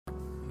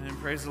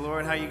Praise the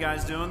Lord. How you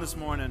guys doing this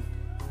morning?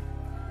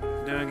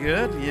 Doing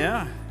good?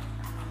 Yeah.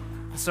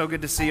 It's so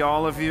good to see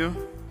all of you.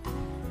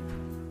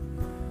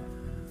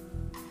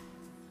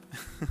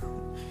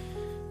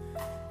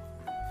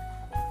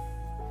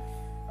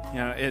 You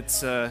know, it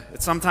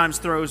sometimes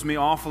throws me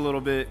off a little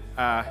bit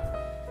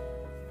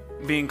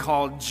being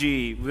called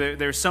G.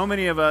 There's so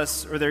many of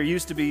us, or there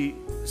used to be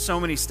so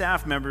many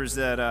staff members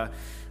that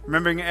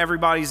remembering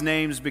everybody's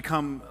names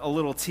become a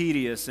little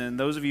tedious. And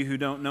those of you who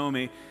don't know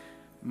me,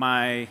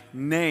 my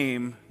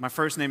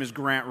first name is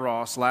Grant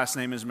Ross, last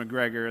name is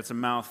McGregor. It's a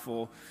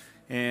mouthful.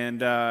 And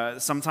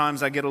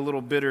sometimes I get a little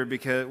bitter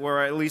because,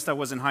 or at least I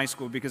was in high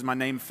school, because my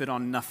name fit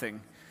on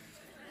nothing.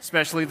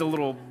 Especially the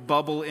little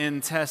bubble in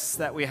tests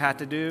that we had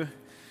to do.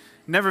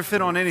 Never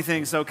fit on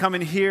anything. So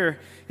coming here,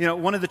 you know,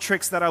 one of the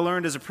tricks that I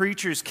learned as a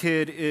preacher's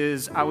kid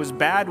is I was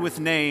bad with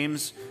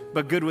names,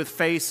 but good with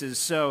faces.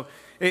 So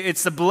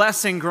it's a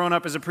blessing growing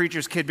up as a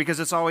preacher's kid,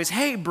 because it's always,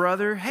 hey,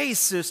 brother, hey,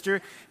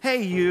 sister,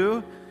 hey,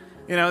 you.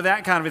 You know,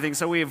 that kind of a thing.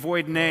 So we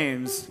avoid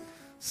names.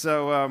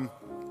 So,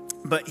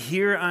 but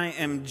here I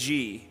am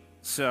G.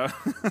 So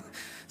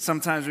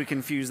sometimes we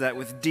confuse that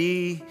with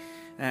D.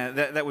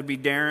 That would be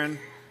Darren.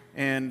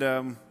 And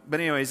but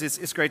anyways,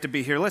 it's great to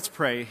be here. Let's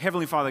pray.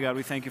 Heavenly Father God,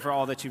 we thank you for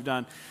all that you've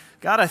done.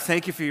 God, I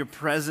thank you for your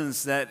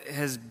presence that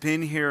has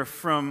been here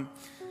from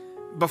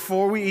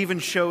before we even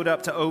showed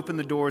up to open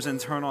the doors and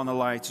turn on the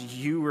lights.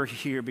 You were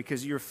here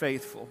because you're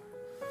faithful.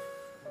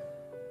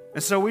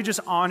 And so we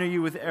just honor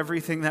you with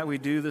everything that we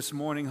do this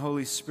morning,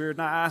 Holy Spirit.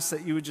 And I ask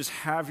that you would just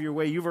have your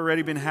way. You've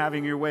already been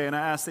having your way, and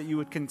I ask that you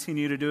would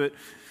continue to do it,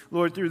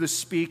 Lord, through the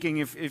speaking.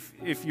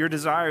 If your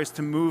desire is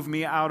to move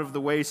me out of the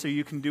way so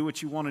you can do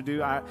what you want to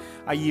do,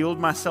 I yield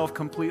myself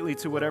completely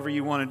to whatever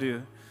you want to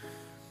do.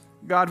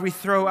 God, we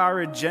throw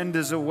our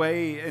agendas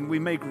away and we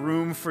make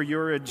room for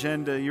your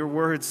agenda. Your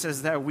word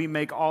says that we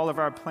make all of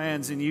our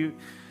plans, and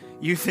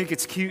you think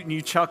it's cute and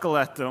you chuckle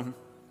at them.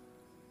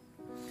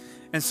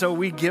 And so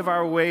we give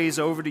our ways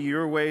over to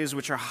your ways,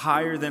 which are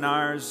higher than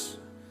ours.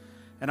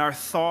 And our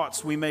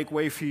thoughts, we make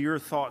way for your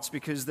thoughts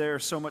because they're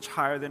so much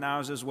higher than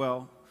ours as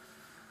well.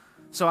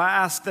 So I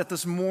ask that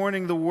this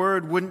morning the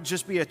word wouldn't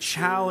just be a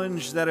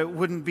challenge, that it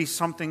wouldn't be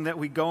something that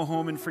we go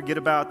home and forget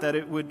about, that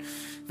it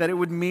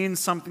would mean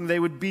something. They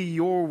would be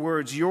your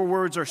words. Your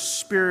words are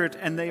spirit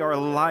and they are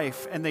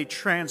life, and they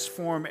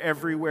transform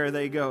everywhere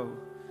they go.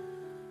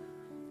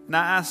 And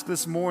I ask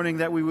this morning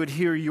that we would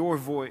hear your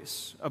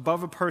voice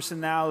above a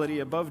personality,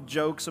 above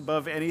jokes,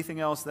 above anything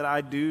else that I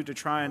do to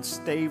try and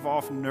stave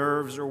off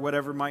nerves or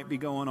whatever might be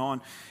going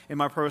on in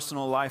my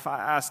personal life. I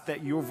ask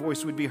that your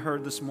voice would be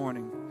heard this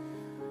morning.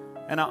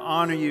 And I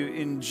honor you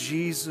in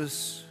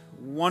Jesus'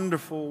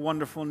 wonderful,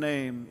 wonderful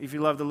name. If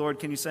you love the Lord,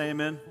 can you say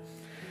amen?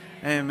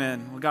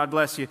 Amen. Well, God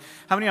bless you.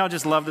 How many of y'all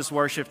just love this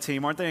worship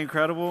team? Aren't they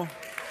incredible?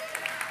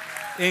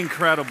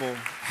 Incredible.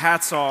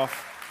 Hats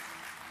off.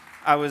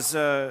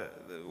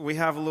 We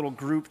have a little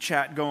group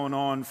chat going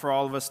on for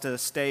all of us to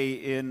stay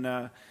in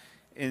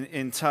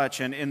touch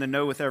and in the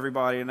know with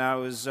everybody. And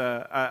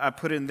I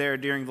put in there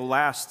during the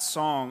last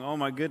song, oh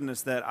my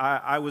goodness, that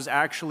I was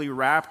actually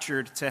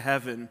raptured to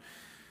heaven,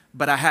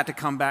 but I had to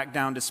come back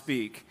down to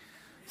speak.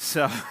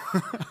 So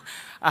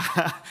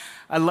I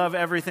love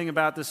everything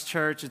about this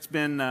church. It's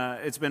been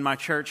my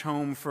church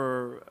home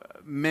for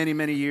many,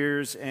 many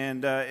years,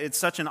 and it's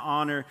such an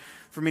honor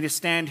for me to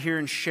stand here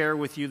and share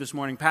with you this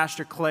morning.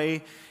 Pastor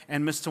Clay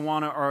and Miss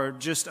Tawana are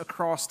just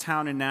across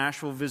town in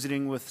Nashville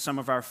visiting with some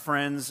of our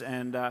friends,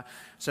 and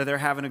so they're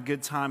having a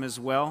good time as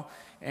well.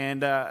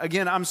 And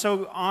again, I'm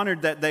so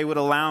honored that they would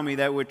allow me,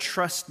 that would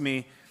trust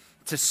me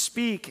to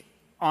speak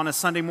on a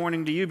Sunday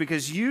morning to you,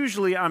 because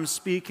usually I'm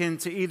speaking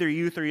to either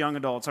youth or young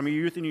adults. I'm a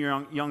youth and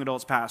young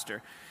adults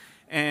pastor.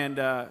 And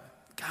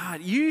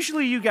God,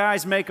 usually you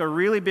guys make a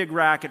really big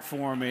racket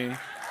for me.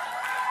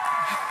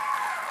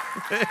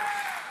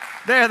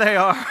 There they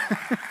are.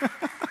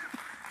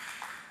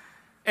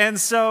 And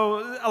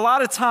so a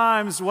lot of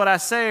times what I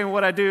say and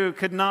what I do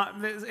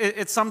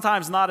it's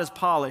sometimes not as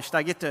polished.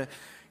 I get to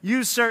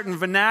use certain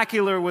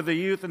vernacular with the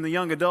youth and the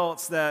young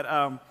adults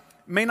that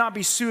may not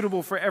be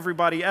suitable for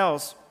everybody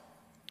else.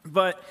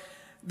 But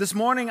this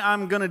morning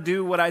I'm going to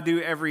do what I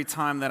do every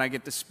time that I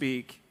get to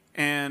speak,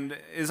 and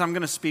I'm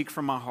going to speak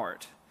from my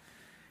heart.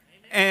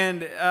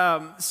 And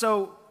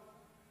so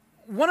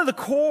one of the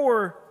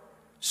core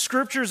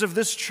scriptures of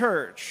this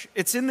church,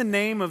 it's in the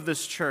name of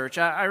this church.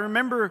 I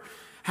remember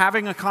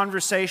having a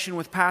conversation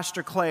with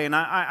Pastor Clay, and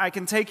I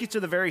can take you to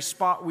the very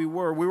spot we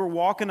were. We were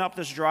walking up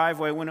this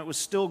driveway when it was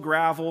still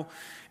gravel,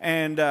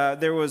 and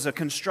there was a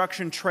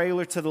construction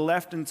trailer to the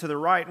left and to the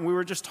right, and we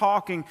were just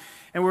talking,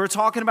 and we were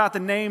talking about the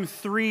name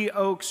Three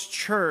Oaks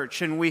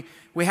Church, and we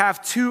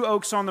have 2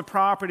 oaks on the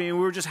property, and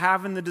we were just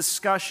having the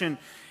discussion.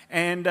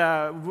 And,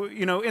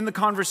 you know, in the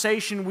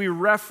conversation, we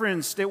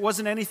referenced, it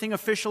wasn't anything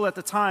official at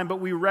the time,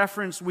 but we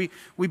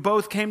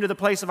both came to the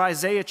place of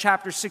Isaiah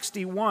chapter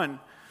 61.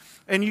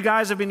 And you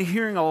guys have been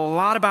hearing a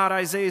lot about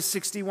Isaiah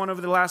 61 over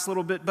the last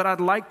little bit, but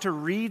I'd like to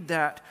read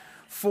that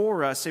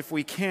for us if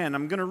we can.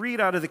 I'm going to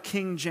read out of the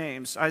King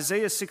James,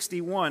 Isaiah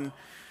 61.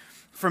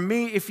 For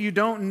me, if you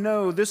don't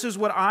know, this is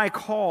what I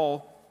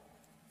call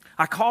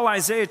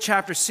Isaiah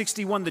chapter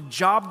 61 the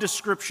job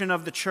description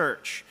of the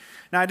church.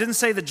 Now, I didn't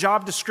say the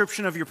job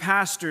description of your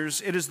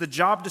pastors. It is the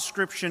job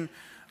description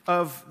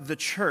of the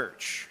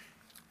church.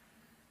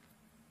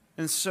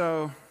 And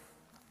so,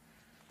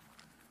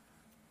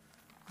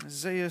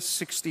 Isaiah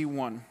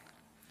 61.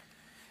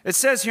 It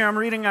says here, I'm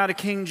reading out of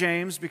King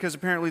James because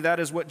apparently that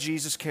is what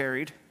Jesus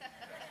carried.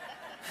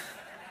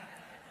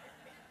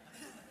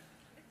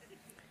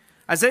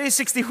 Isaiah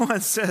 61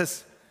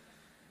 says,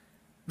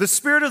 "The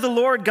Spirit of the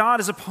Lord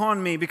God is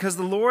upon me, because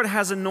the Lord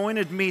has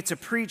anointed me to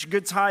preach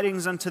good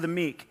tidings unto the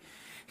meek.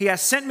 He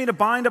has sent me to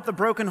bind up the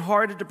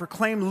brokenhearted, to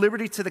proclaim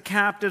liberty to the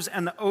captives,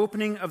 and the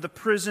opening of the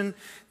prison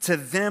to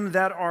them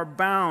that are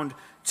bound,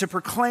 to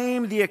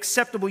proclaim the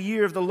acceptable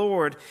year of the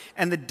Lord,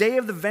 and the day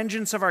of the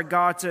vengeance of our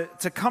God,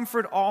 to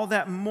comfort all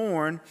that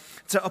mourn,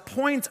 to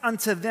appoint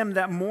unto them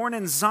that mourn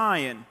in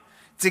Zion,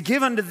 to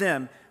give unto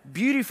them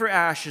beauty for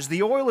ashes,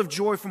 the oil of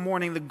joy for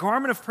mourning, the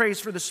garment of praise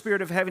for the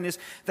spirit of heaviness,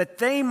 that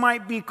they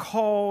might be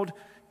called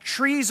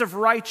trees of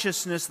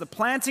righteousness, the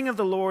planting of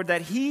the Lord,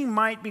 that he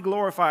might be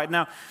glorified."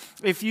 Now,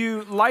 if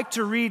you like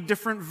to read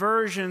different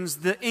versions,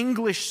 the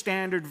English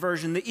Standard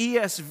Version, the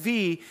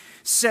ESV,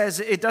 says,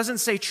 it doesn't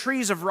say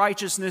trees of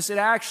righteousness, it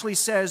actually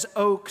says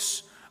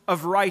oaks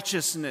of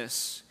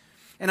righteousness.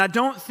 And I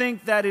don't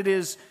think that it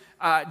is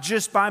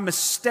just by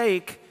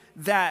mistake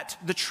that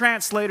the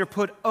translator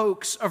put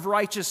oaks of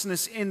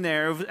righteousness in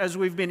there, as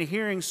we've been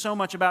hearing so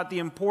much about the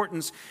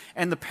importance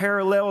and the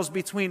parallels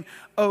between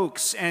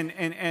oaks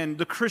and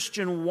the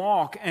Christian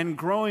walk and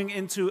growing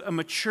into a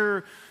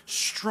mature,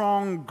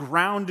 strong,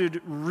 grounded,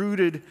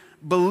 rooted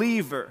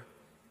believer.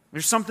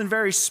 There's something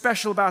very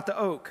special about the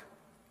oak.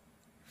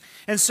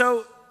 And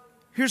so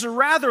here's a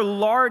rather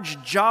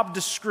large job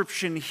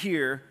description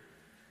here,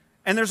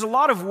 and there's a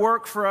lot of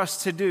work for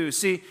us to do.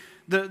 See,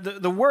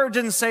 the word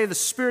didn't say the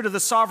Spirit of the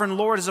sovereign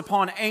Lord is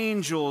upon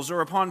angels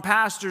or upon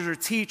pastors or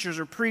teachers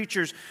or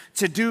preachers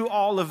to do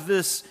all of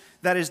this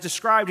that is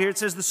described here. It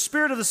says the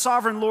Spirit of the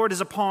sovereign Lord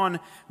is upon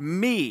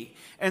me.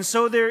 And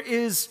so there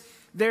is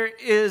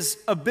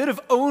a bit of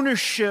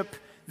ownership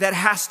that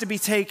has to be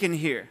taken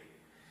here.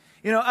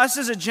 You know, us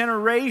as a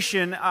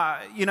generation,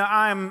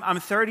 I'm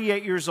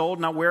 38 years old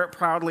and I wear it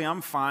proudly.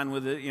 I'm fine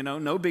with it,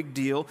 no big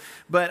deal.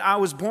 But I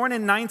was born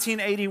in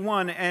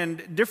 1981,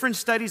 and different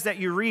studies that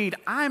you read,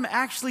 I'm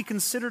actually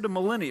considered a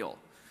millennial.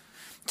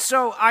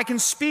 So I can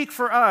speak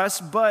for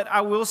us, but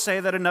I will say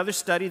that another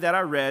study that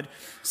I read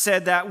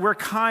said that we're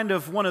kind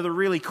of one of the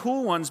really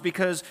cool ones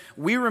because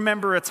we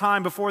remember a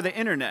time before the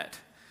internet.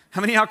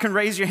 How many of y'all can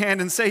raise your hand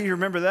and say you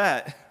remember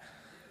that?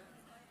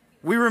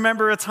 We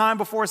remember a time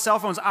before cell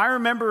phones. I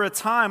remember a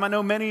time, I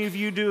know many of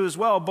you do as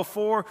well,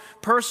 before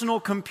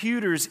personal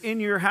computers in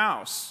your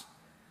house.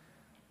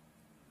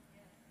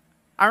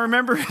 I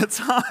remember a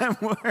time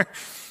where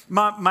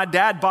my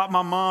dad bought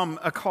my mom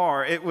a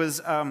car. It was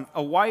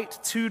a white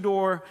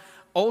two-door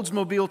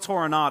Oldsmobile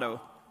Toronado.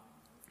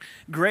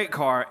 Great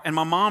car. And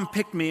my mom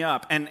picked me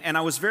up. And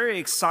I was very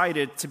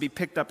excited to be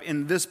picked up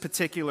in this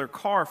particular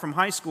car from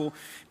high school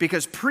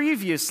because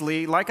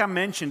previously, like I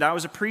mentioned, I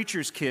was a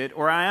preacher's kid,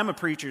 or I am a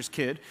preacher's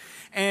kid.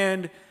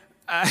 And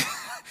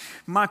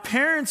my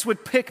parents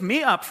would pick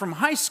me up from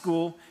high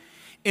school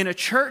in a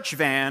church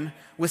van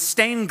with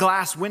stained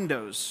glass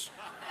windows.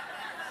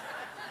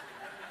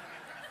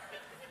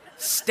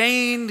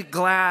 Stained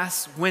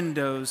glass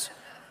windows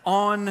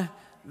on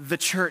the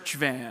church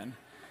van.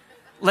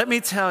 Let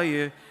me tell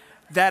you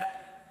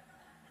that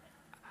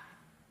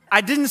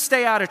I didn't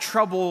stay out of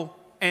trouble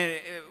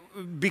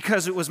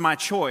because it was my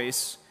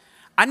choice.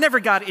 I never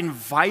got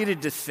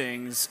invited to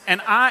things,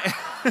 and I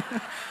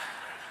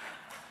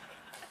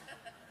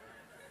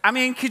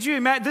mean, could you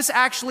imagine? This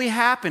actually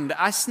happened.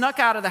 I snuck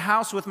out of the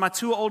house with my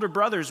two older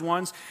brothers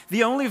once.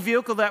 The only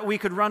vehicle that we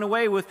could run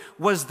away with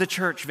was the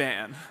church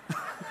van.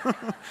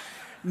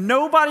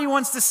 Nobody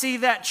wants to see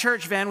that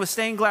church van with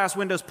stained glass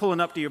windows pulling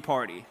up to your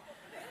party.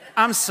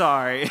 I'm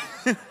sorry.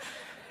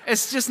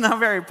 It's just not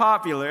very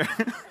popular.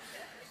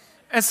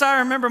 And so I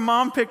remember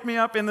Mom picked me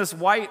up in this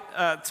white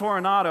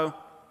Toronado,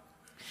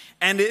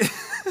 and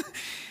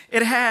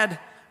it had,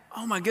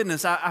 oh my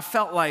goodness, I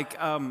felt like,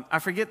 I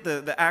forget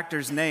the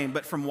actor's name,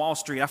 but from Wall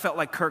Street. I felt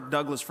like Kirk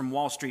Douglas from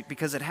Wall Street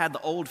because it had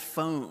the old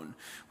phone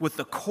with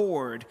the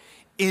cord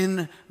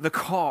in the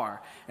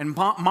car. And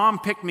Mom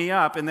picked me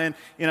up, and then,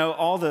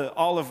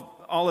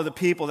 all of the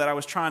people that I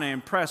was trying to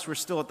impress were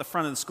still at the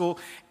front of the school.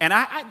 And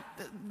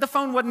the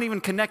phone wasn't even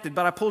connected,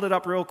 but I pulled it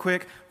up real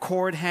quick,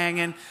 cord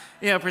hanging,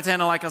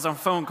 pretending like I was on a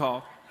phone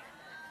call.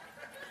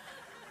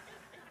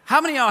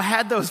 How many of y'all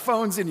had those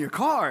phones in your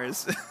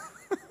cars?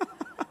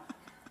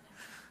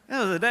 The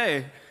other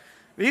day,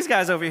 these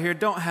guys over here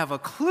don't have a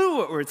clue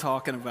what we're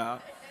talking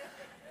about.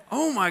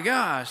 Oh my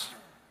gosh.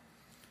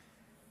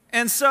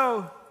 And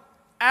so,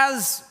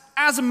 as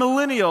a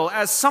millennial,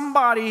 as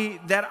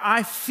somebody that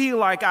I feel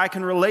like I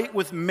can relate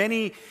with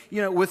many,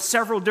 with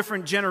several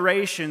different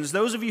generations,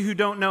 those of you who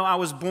don't know, I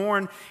was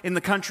born in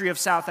the country of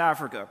South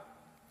Africa.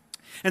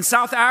 And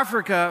South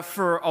Africa,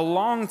 for a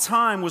long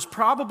time, was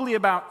probably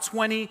about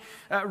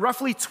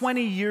roughly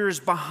 20 years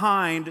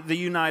behind the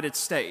United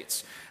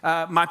States.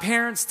 My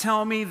parents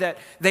tell me that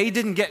they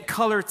didn't get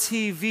color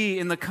TV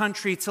in the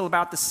country till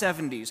about the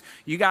 70s.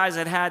 You guys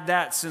had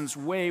that since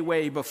way,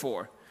 way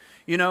before.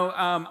 You know,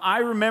 I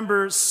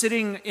remember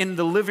sitting in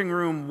the living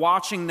room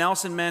watching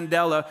Nelson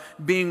Mandela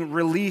being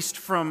released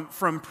from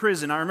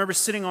prison. I remember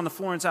sitting on the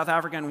floor in South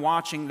Africa and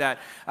watching that.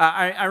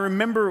 I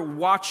remember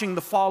watching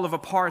the fall of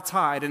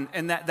apartheid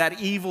and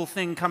that evil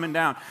thing coming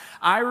down.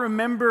 I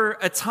remember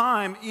a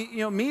time, you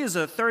know, me as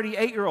a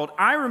 38-year-old,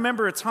 I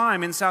remember a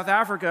time in South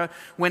Africa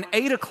when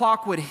 8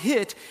 o'clock would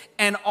hit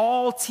and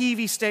all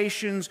TV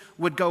stations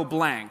would go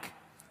blank.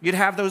 You'd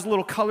have those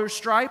little color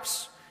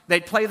stripes.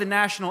 They'd play the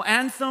national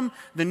anthem.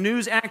 The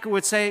news anchor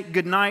would say,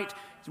 "Good night,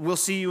 we'll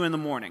see you in the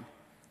morning."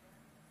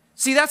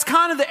 See, that's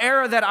kind of the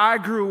era that I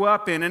grew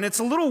up in, and it's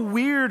a little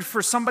weird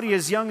for somebody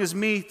as young as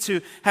me to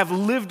have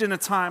lived in a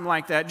time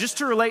like that. Just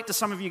to relate to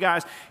some of you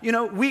guys, you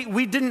know,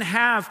 we didn't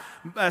have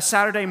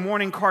Saturday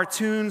morning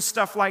cartoons,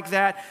 stuff like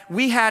that.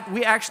 We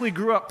actually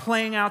grew up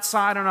playing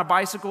outside on our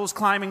bicycles,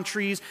 climbing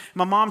trees.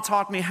 My mom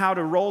taught me how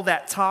to roll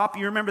that top.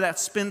 You remember that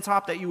spin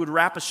top that you would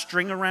wrap a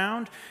string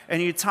around,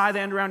 and you'd tie the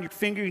end around your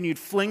finger, and you'd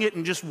fling it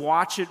and just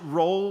watch it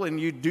roll,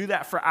 and you'd do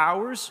that for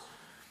hours?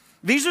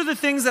 These are the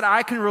things that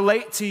I can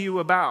relate to you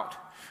about.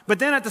 But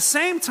then at the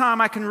same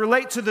time, I can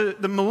relate to the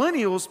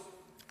millennials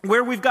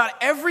where we've got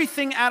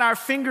everything at our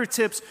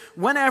fingertips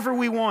whenever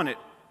we want it.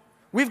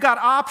 We've got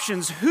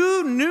options.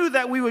 Who knew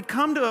that we would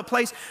come to a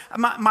place?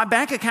 My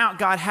bank account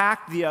got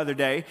hacked the other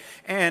day.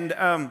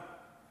 And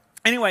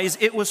anyways,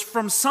 it was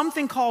from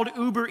something called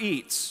Uber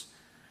Eats.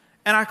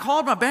 And I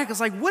called my bank. I was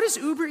like, "What is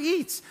Uber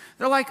Eats?"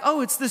 They're like,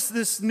 "Oh, it's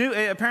this new,"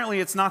 apparently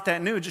it's not that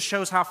new. It just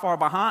shows how far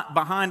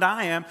behind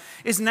I am,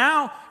 is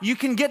now you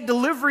can get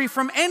delivery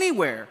from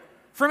anywhere,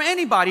 from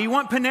anybody. You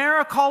want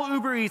Panera, call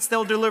Uber Eats.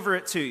 They'll deliver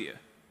it to you.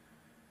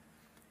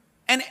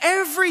 And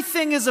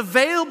everything is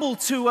available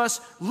to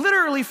us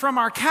literally from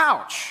our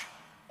couch.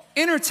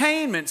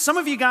 Entertainment. Some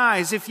of you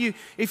guys, if you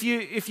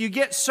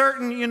get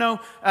certain,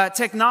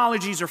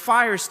 technologies or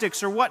Fire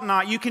Sticks or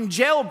whatnot, you can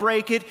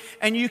jailbreak it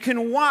and you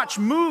can watch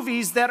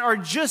movies that are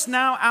just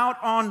now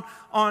out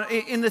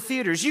in the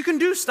theaters. You can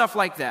do stuff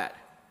like that.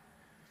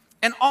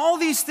 And all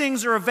these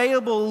things are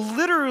available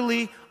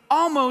literally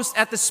almost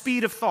at the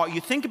speed of thought.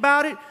 You think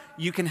about it,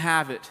 you can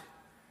have it.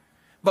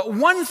 But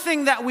one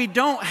thing that we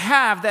don't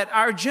have, that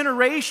our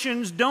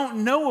generations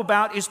don't know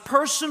about, is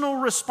personal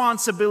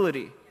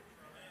responsibility.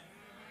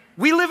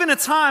 We live in a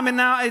time, and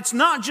now it's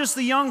not just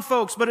the young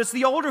folks, but it's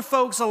the older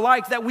folks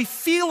alike, that we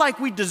feel like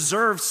we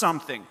deserve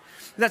something,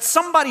 that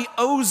somebody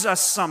owes us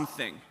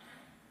something.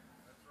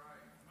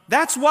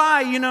 That's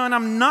why, and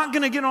I'm not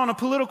going to get on a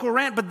political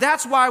rant, but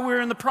that's why we're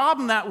in the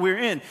problem that we're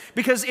in.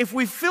 Because if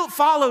we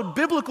followed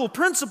biblical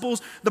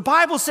principles, the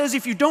Bible says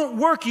if you don't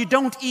work, you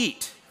don't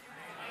eat.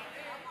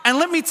 And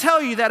let me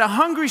tell you that a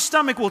hungry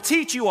stomach will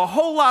teach you a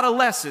whole lot of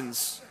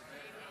lessons.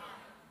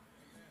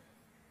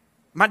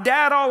 My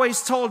dad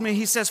always told me,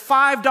 he says,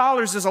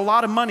 $5 is a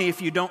lot of money if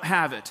you don't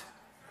have it.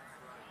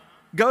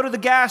 Go to the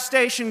gas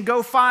station,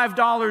 go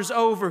 $5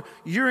 over,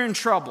 you're in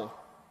trouble.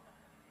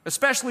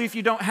 Especially if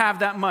you don't have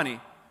that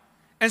money.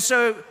 And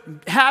so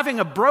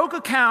having a broke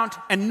account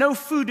and no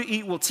food to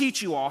eat will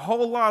teach you a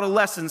whole lot of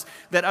lessons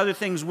that other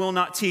things will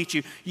not teach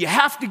you. You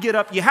have to get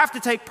up, you have to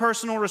take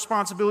personal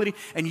responsibility,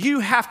 and you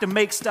have to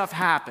make stuff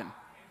happen.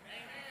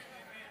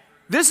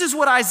 This is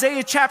what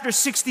Isaiah chapter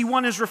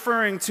 61 is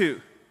referring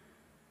to.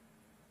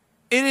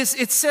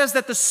 It says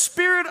that the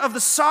Spirit of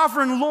the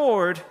Sovereign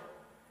Lord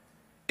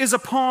is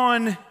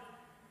upon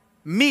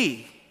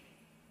me,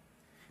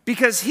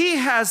 because He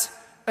has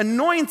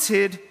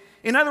anointed,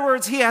 in other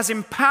words, He has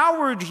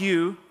empowered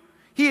you,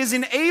 He has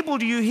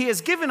enabled you, He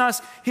has given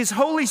us His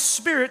Holy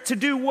Spirit to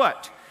do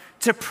what?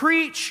 To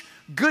preach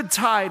good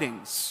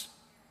tidings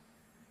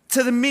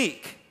to the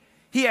meek.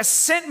 He has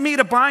sent me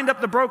to bind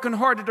up the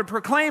brokenhearted, to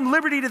proclaim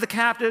liberty to the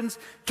captives,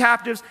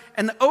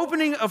 and the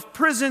opening of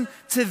prison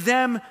to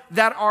them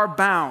that are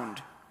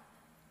bound.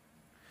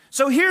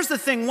 So here's the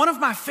thing. One of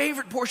my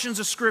favorite portions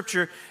of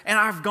Scripture, and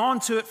I've gone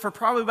to it for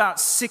probably about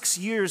 6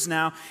 years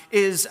now,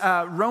 is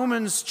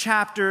Romans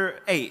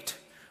chapter 8.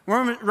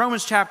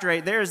 Romans chapter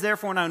 8, there is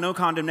therefore now no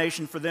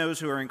condemnation for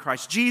those who are in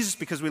Christ Jesus,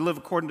 because we live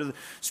according to the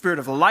Spirit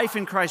of life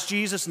in Christ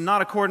Jesus,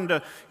 not according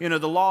to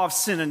the law of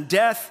sin and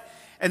death.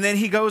 And then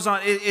he goes on.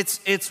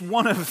 It's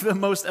one of the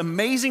most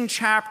amazing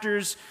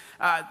chapters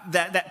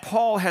that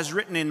Paul has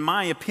written, in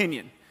my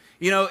opinion.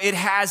 It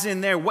has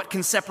in there, what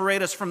can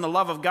separate us from the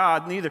love of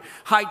God? Neither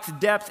height,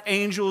 depth,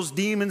 angels,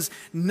 demons,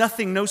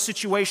 nothing, no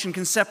situation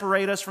can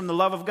separate us from the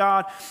love of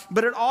God.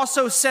 But it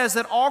also says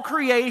that all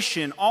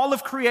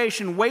of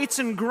creation waits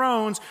and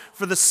groans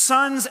for the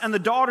sons and the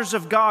daughters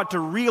of God to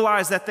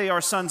realize that they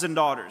are sons and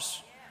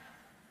daughters.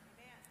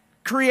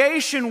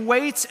 Creation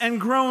waits and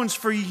groans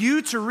for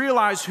you to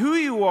realize who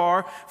you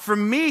are, for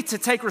me to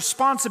take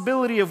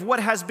responsibility of what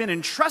has been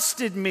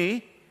entrusted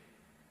me,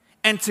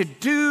 and to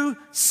do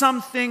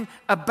something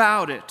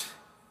about it.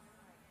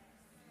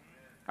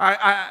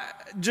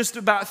 Just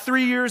about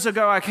 3 years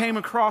ago, I came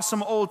across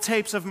some old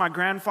tapes of my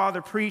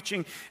grandfather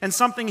preaching, and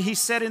something he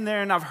said in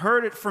there, and I've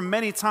heard it from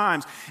many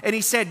times. And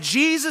he said,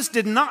 Jesus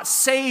did not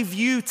save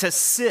you to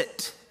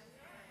sit.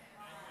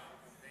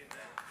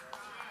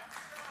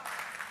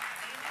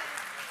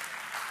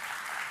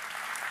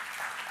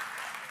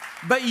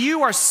 But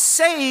you are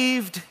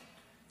saved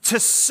to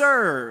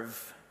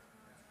serve.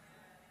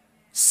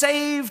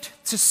 Saved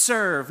to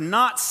serve,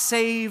 not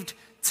saved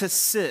to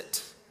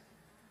sit.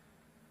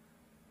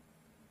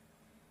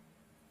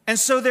 And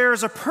so there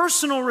is a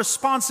personal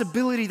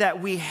responsibility that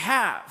we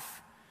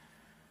have.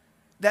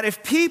 That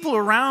if people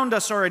around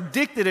us are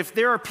addicted, if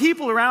there are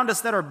people around us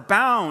that are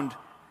bound,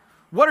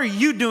 what are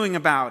you doing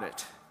about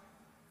it?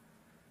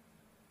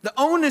 The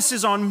onus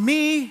is on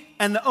me,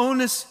 and the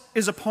onus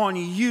is upon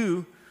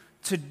you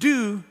to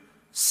do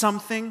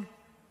something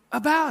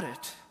about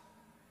it.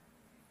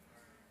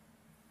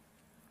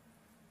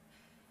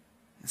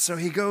 And so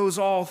he goes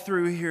all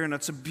through here, and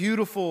it's a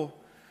beautiful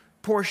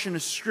portion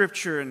of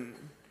Scripture, and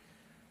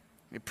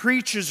it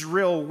preaches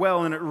real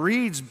well, and it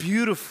reads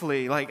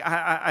beautifully. Like,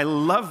 I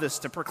love this.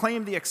 To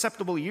proclaim the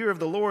acceptable year of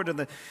the Lord and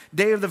the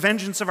day of the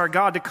vengeance of our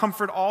God, to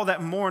comfort all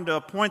that mourn, to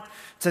appoint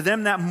to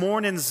them that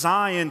mourn in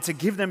Zion, to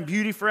give them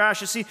beauty for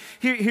ashes. See,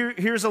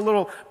 here's a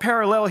little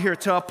parallel here.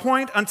 To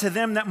appoint unto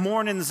them that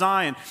mourn in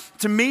Zion.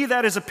 To me,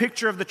 that is a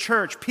picture of the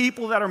church,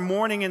 people that are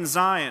mourning in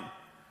Zion.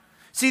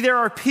 See, there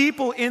are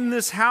people in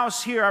this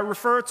house here. I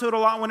refer to it a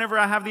lot whenever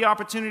I have the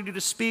opportunity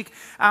to speak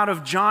out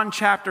of John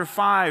chapter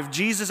 5.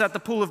 Jesus at the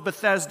pool of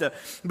Bethesda.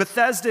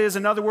 Bethesda is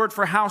another word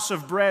for house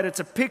of bread. It's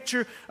a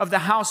picture of the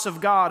house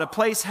of God, a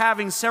place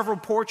having several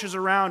porches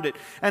around it.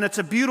 And it's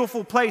a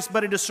beautiful place,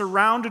 but it is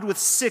surrounded with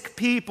sick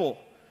people.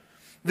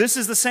 This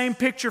is the same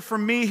picture for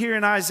me here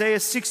in Isaiah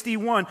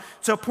 61.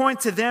 To appoint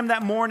to them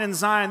that mourn in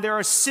Zion. There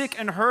are sick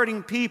and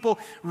hurting people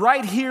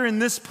right here in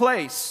this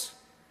place.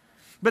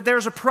 But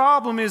there's a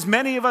problem is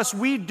many of us,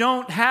 we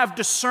don't have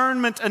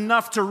discernment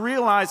enough to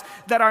realize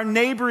that our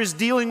neighbor is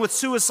dealing with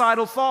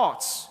suicidal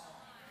thoughts.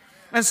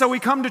 And so we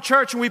come to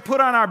church and we put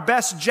on our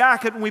best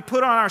jacket and we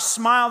put on our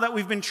smile that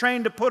we've been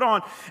trained to put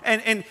on.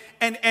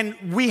 And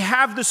we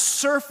have the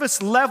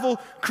surface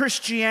level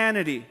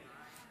Christianity.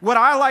 What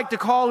I like to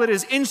call it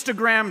is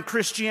Instagram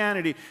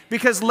Christianity.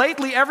 Because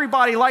lately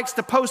everybody likes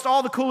to post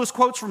all the coolest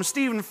quotes from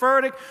Stephen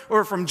Furtick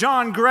or from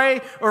John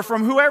Gray or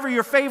from whoever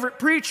your favorite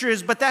preacher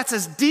is, but that's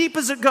as deep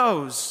as it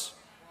goes.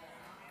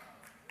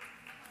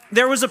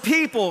 There was a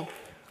people,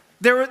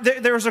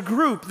 there was a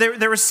group,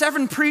 there were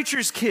 7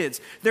 preachers'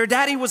 kids. Their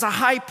daddy was a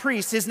high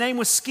priest. His name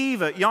was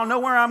Sceva. Y'all know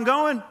where I'm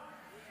going?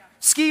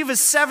 Skeva's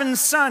 7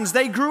 sons,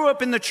 they grew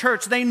up in the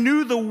church. They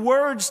knew the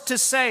words to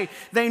say.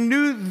 They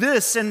knew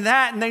this and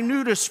that, and they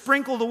knew to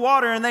sprinkle the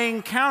water, and they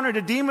encountered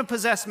a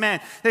demon-possessed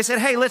man. They said,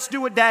 hey, let's do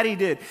what Daddy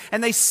did.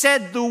 And they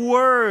said the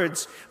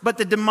words, but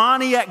the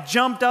demoniac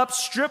jumped up,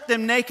 stripped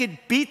them naked,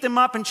 beat them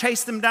up, and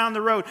chased them down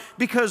the road.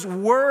 Because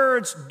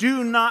words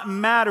do not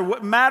matter.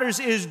 What matters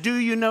is, do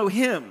you know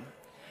Him?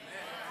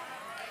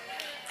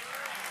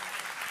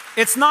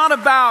 It's not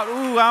about,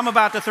 I'm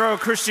about to throw a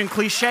Christian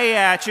cliche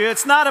at you.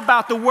 It's not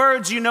about the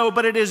words you know,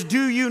 but it is,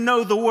 do you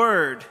know the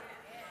Word?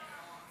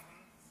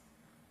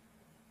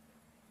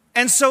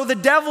 And so the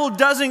devil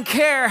doesn't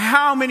care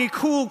how many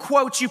cool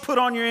quotes you put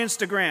on your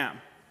Instagram.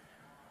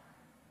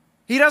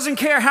 He doesn't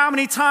care how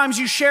many times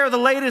you share the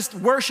latest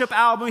worship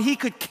album. He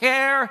could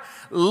care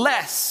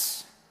less.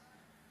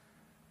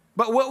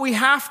 But what we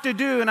have to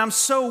do, and I'm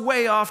so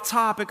way off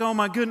topic, oh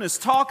my goodness,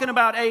 talking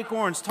about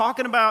Acorns,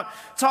 talking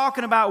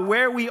about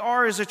where we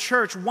are as a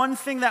church, one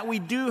thing that we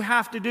do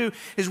have to do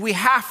is we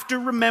have to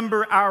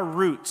remember our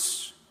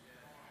roots.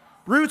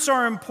 Roots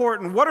are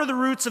important. What are the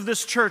roots of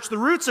this church? The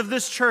roots of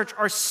this church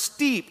are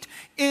steeped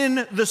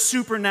in the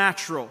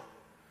supernatural.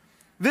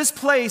 This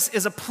place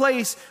is a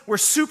place where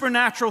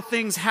supernatural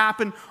things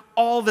happen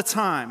all the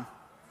time.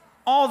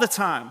 All the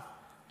time.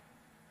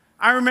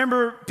 I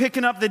remember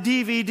picking up the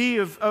DVD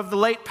of the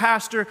late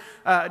pastor,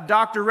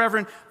 Dr.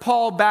 Reverend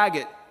Paul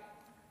Baggett,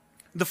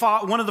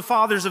 one of the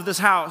fathers of this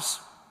house.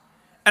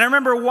 And I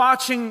remember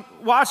watching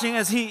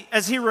as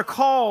he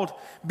recalled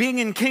being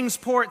in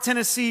Kingsport,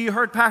 Tennessee. You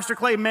heard Pastor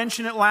Clay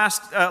mention it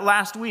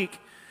last week,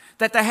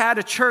 that they had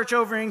a church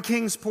over in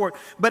Kingsport.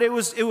 But it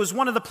was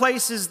one of the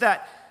places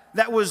that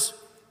was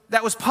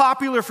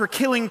popular for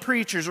killing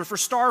preachers or for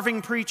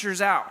starving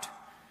preachers out.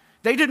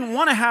 They didn't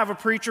want to have a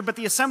preacher, but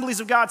the Assemblies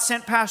of God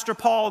sent Pastor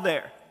Paul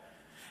there.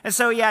 And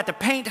so he had to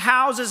paint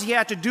houses, he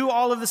had to do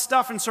all of this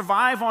stuff and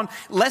survive on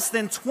less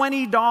than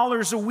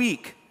 $20 a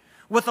week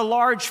with a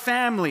large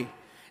family.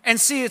 And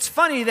see, it's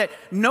funny that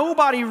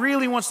nobody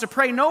really wants to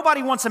pray.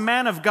 Nobody wants a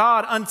man of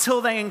God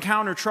until they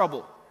encounter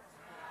trouble.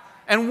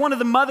 And one of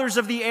the mothers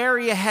of the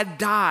area had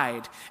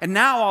died. And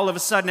now all of a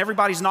sudden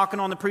everybody's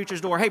knocking on the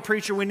preacher's door. Hey,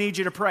 preacher, we need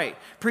you to pray.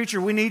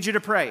 Preacher, we need you to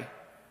pray.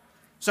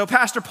 So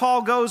Pastor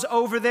Paul goes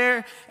over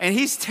there, and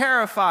he's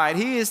terrified.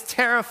 He is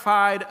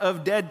terrified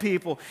of dead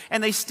people.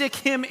 And they stick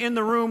him in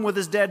the room with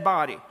his dead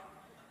body.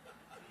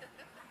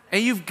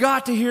 And you've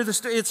got to hear the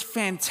story. It's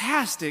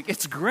fantastic.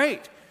 It's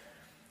great.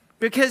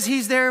 because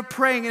he's there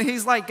praying, and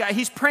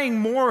he's praying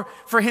more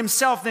for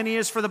himself than he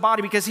is for the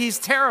body because he's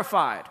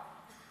terrified.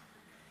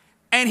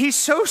 And he's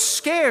so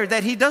scared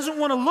that he doesn't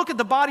want to look at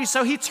the body,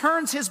 so he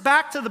turns his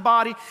back to the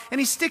body and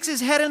he sticks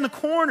his head in the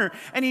corner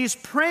and he's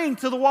praying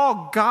to the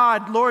wall,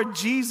 God, Lord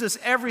Jesus,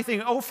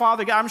 everything. Oh,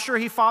 Father God, I'm sure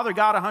he Father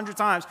God 100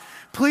 times.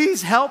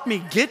 Please help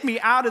me, get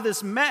me out of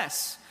this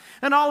mess.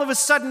 And all of a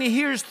sudden he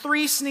hears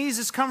 3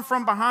 sneezes come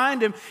from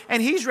behind him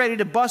and he's ready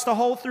to bust a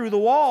hole through the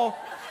wall.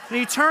 And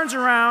he turns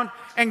around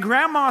and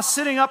Grandma's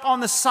sitting up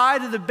on the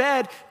side of the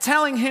bed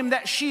telling him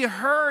that she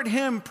heard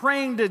him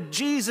praying to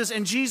Jesus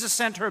and Jesus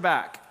sent her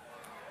back.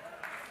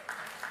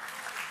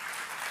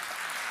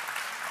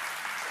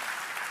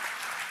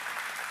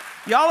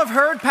 Y'all have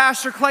heard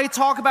Pastor Clay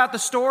talk about the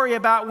story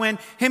about when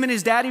him and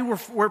his daddy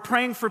were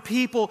praying for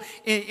people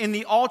in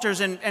the altars,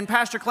 and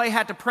Pastor Clay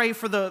had to pray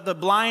for the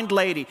blind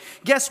lady.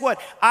 Guess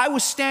what? I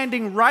was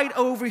standing right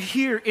over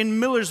here in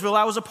Millersville.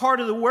 I was a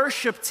part of the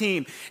worship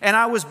team, and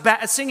I was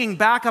singing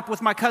backup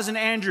with my cousin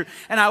Andrew,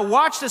 and I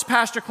watched as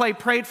Pastor Clay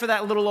prayed for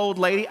that little old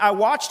lady. I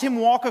watched him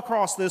walk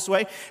across this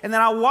way, and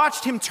then I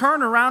watched him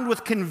turn around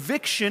with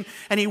conviction,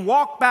 and he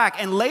walked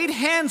back and laid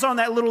hands on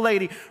that little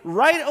lady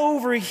right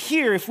over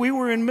here if we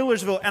were in Millersville.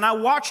 And I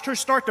watched her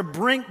start to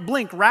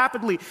blink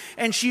rapidly,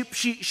 and she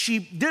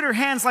did her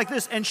hands like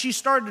this, and she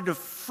started to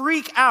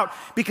freak out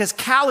because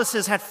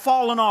calluses had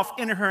fallen off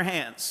in her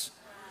hands.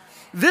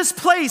 This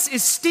place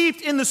is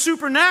steeped in the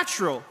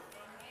supernatural.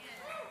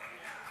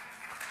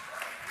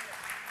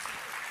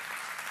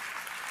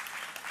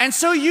 And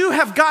so you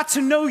have got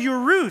to know your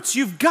roots.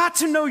 You've got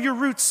to know your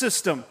root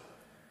system.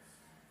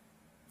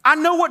 I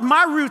know what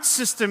my root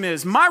system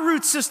is. My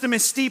root system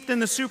is steeped in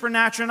the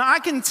supernatural, and I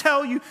can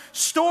tell you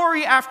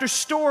story after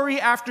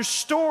story after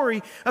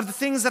story of the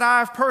things that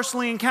I've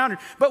personally encountered.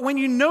 But when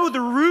you know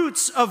the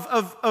roots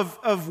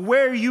of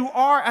where you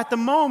are at the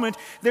moment,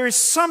 there is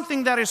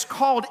something that is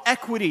called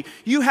equity.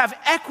 You have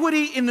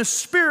equity in the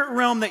spirit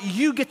realm that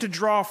you get to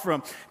draw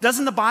from.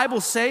 Doesn't the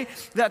Bible say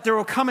that there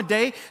will come a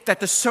day that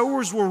the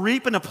sowers will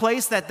reap in a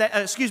place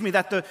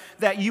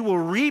that you will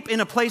reap in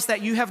a place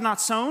that you have not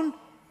sown?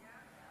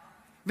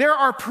 There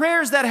are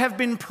prayers that have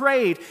been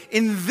prayed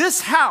in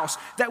this house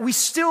that we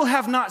still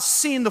have not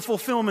seen the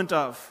fulfillment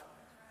of.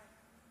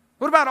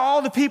 What about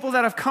all the people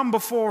that have come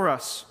before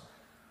us?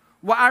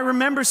 Well, I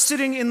remember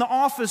sitting in the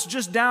office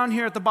just down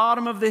here at the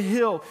bottom of the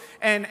hill,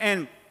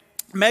 and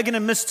Megan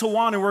and Miss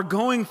Tawana were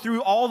going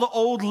through all the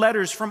old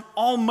letters from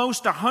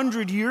almost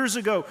 100 years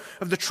ago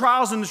of the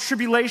trials and the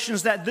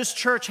tribulations that this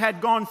church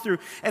had gone through.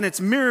 And it's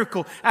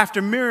miracle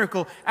after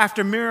miracle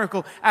after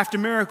miracle after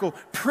miracle,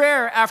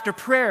 prayer after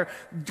prayer,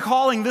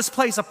 calling this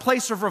place a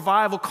place of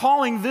revival,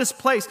 calling this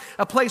place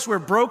a place where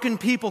broken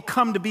people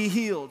come to be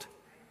healed.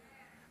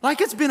 Like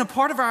it's been a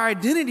part of our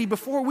identity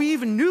before we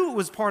even knew it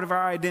was part of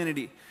our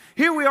identity.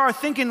 Here we are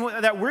thinking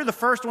that we're the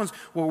first ones.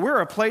 Well, we're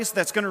a place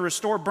that's going to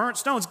restore burnt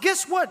stones.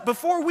 Guess what?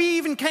 Before we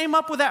even came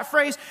up with that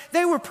phrase,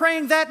 they were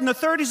praying that in the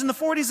 30s and the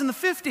 40s and the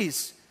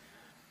 50s.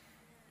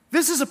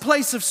 This is a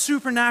place of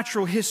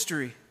supernatural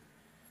history.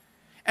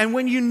 And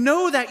when you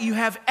know that you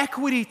have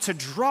equity to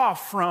draw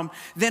from,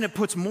 then it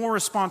puts more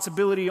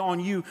responsibility on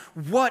you.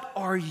 What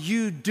are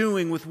you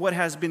doing with what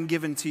has been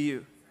given to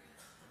you?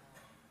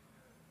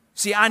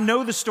 See, I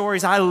know the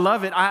stories. I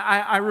love it.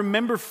 I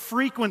remember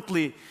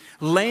frequently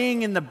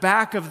laying in the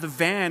back of the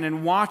van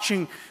and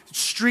watching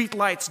street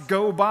lights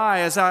go by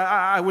as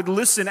I would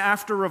listen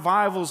after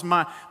revivals,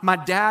 my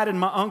dad and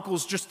my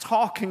uncles just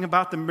talking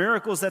about the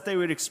miracles that they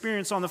would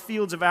experience on the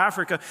fields of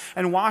Africa,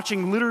 and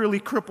watching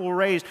literally cripple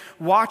raised,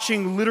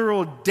 watching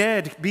literal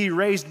dead be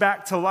raised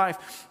back to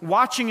life,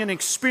 watching and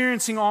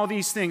experiencing all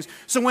these things.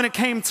 So when it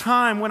came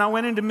time, when I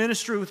went into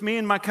ministry with me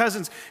and my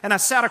cousins, and I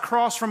sat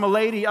across from a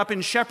lady up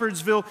in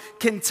Shepherdsville,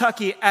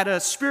 Kentucky at a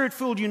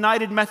Spirit-filled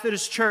United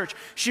Methodist Church.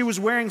 She was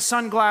wearing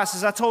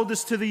sunglasses. I told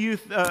this to the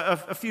youth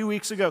a few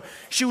weeks ago.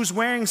 She was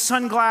wearing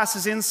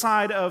sunglasses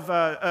inside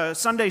of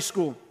Sunday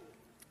school.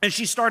 And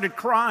she started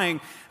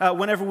crying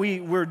whenever we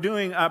were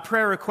doing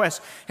prayer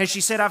requests. And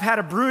she said, I've had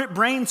a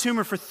brain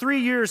tumor for 3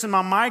 years, and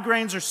my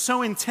migraines are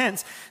so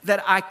intense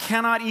that I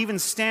cannot even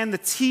stand the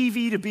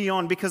TV to be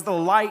on because the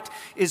light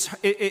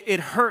it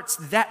hurts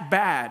that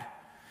bad.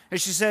 And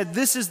she said,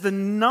 this is the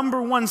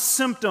number one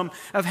symptom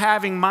of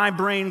having my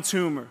brain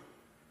tumor.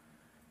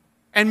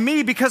 And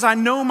me, because I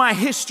know my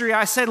history,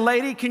 I said,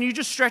 lady, can you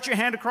just stretch your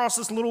hand across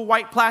this little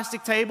white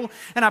plastic table?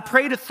 And I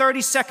prayed a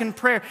 30-second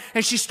prayer,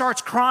 and she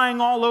starts crying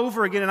all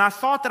over again. And I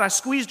thought that I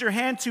squeezed her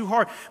hand too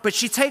hard, but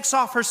she takes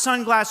off her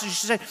sunglasses.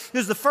 She said,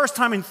 this is the first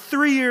time in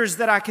 3 years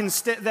that I can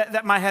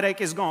that my headache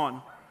is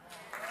gone.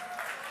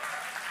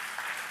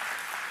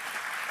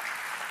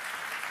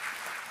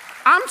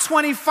 I'm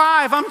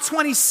 25, I'm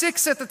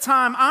 26 at the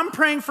time. I'm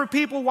praying for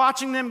people,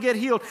 watching them get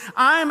healed.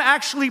 I'm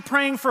actually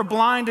praying for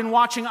blind and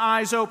watching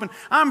eyes open.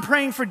 I'm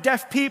praying for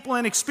deaf people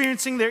and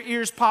experiencing their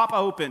ears pop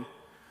open.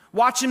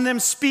 Watching them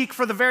speak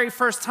for the very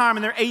first time,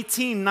 and they're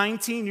 18,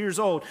 19 years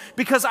old.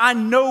 Because I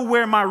know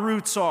where my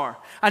roots are.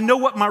 I know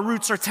what my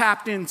roots are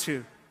tapped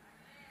into.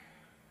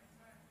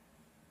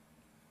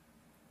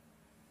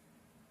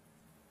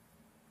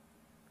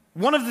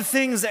 One of the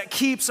things that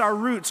keeps our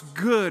roots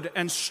good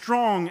and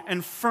strong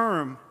and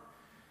firm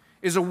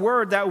is a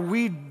word that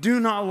we do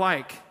not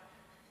like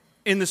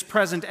in this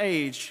present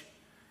age,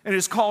 and it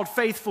is called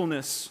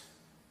faithfulness.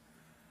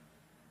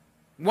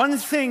 One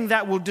thing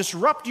that will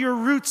disrupt your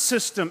root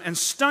system and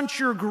stunt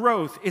your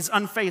growth is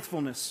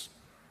unfaithfulness.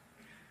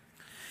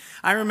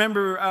 I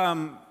remember,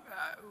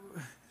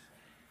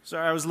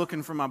 sorry, I was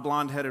looking for my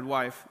blonde-headed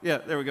wife. Yeah,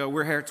 there we go.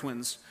 We're hair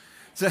twins.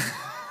 So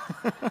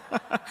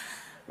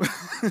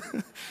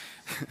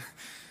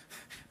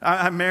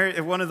I'm married.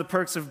 One of the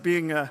perks of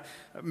being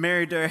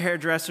married to a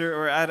hairdresser,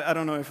 or I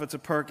don't know if it's a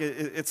perk,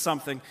 it's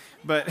something.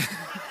 But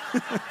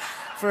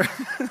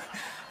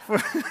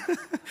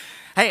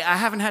hey, I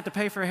haven't had to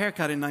pay for a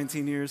haircut in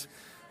 19 years.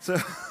 So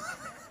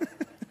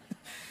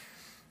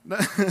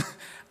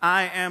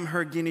I am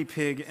her guinea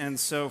pig, and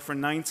so for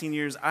 19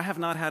 years, I have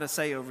not had a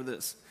say over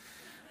this.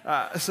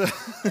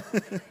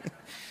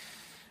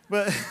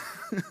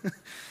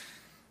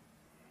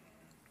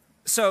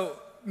 So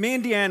me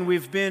and Deanne,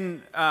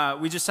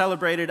 we just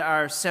celebrated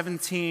our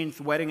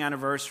 17th wedding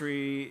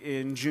anniversary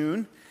in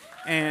June,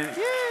 and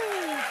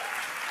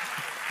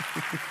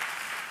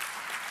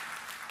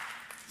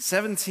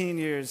 17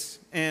 years,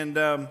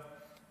 and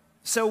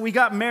so we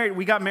got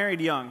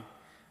married young.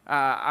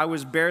 I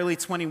was barely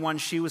 21,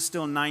 she was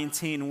still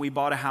 19, and we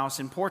bought a house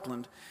in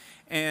Portland,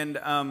 and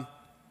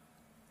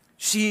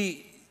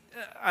she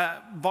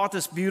bought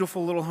this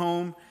beautiful little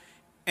home,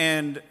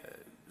 and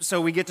so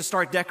we get to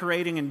start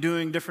decorating and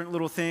doing different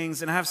little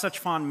things, and I have such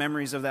fond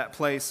memories of that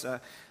place.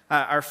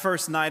 Our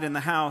first night in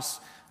the house,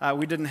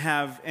 we didn't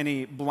have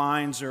any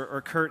blinds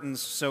or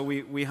curtains, so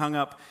we hung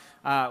up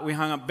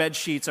bed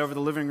sheets over the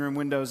living room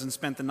windows and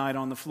spent the night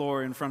on the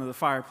floor in front of the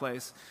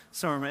fireplace.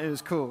 So it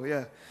was cool,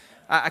 yeah.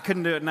 I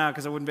couldn't do it now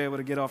because I wouldn't be able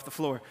to get off the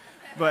floor.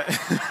 But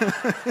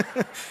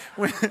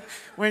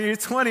when you're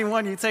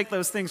 21, you take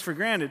those things for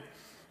granted.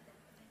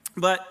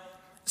 But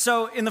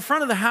so in the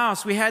front of the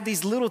house, we had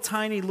these little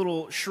tiny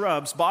little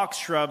shrubs, box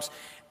shrubs,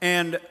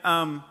 and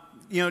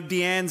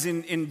Deanne's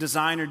in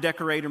designer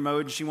decorator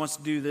mode, and she wants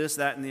to do this,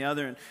 that, and the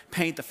other, and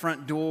paint the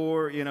front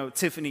door,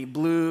 Tiffany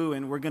blue,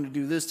 and we're going to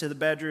do this to the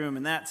bedroom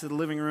and that to the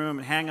living room,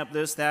 and hang up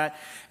this, that.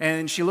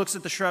 And she looks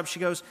at the shrubs, she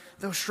goes,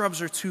 "Those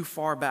shrubs are too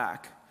far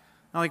back."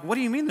 I'm like, "What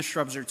do you mean the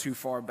shrubs are too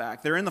far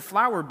back? They're in the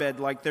flower bed,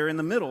 like they're in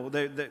the middle.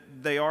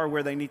 They are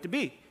where they need to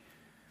be."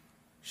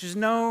 She says,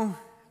 "No,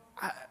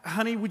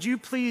 honey, would you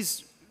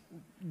please,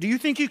 do you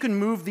think you can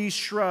move these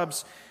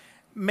shrubs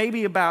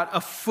maybe about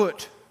a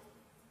foot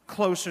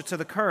closer to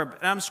the curb?"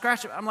 And I'm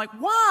scratching. I'm like,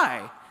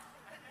 "Why?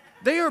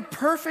 They're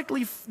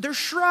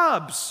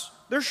shrubs.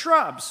 They're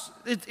shrubs.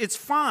 It's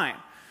fine."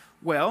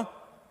 Well,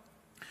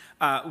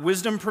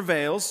 wisdom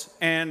prevails,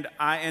 and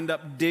I end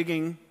up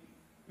digging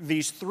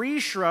these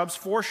 4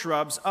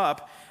 shrubs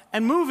up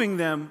and moving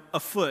them a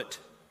foot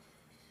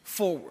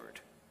forward.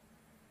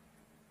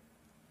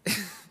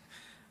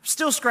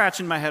 Still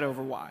scratching my head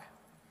over why.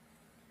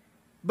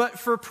 But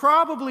for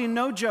probably,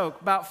 no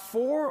joke, about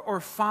 4 or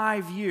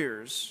 5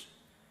 years,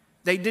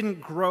 they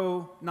didn't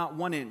grow not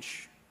 1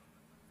 inch.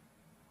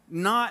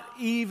 Not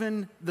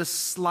even the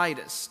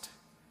slightest.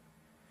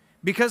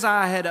 Because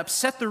I had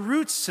upset the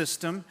root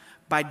system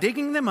by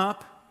digging them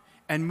up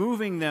and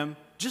moving them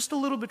just a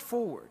little bit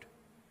forward.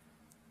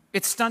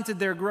 It stunted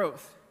their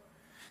growth.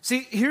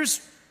 See, here's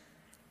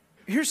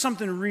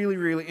something really,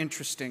 really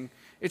interesting.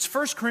 It's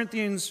 1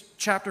 Corinthians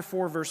chapter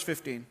 4, verse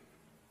 15.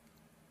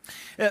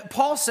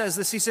 Paul says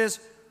this, he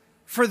says,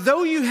 "For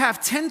though you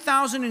have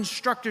 10,000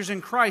 instructors in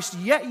Christ,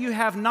 yet you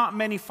have not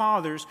many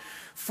fathers.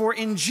 For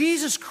in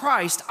Jesus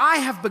Christ I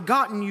have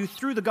begotten you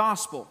through the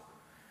gospel."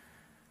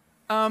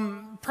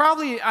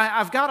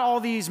 I've got all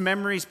these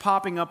memories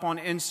popping up on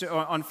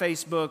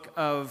Facebook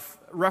of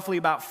roughly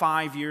about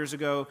 5 years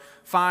ago,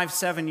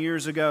 7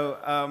 years ago.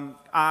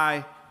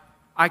 I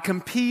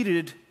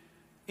competed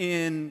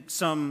in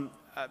some,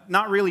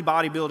 not really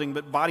bodybuilding,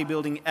 but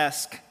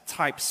bodybuilding-esque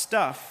type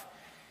stuff.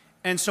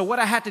 And so what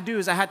I had to do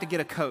is I had to get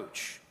a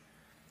coach.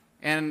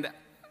 And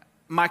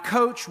my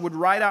coach would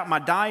write out my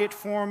diet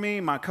for me.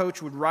 My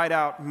coach would write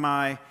out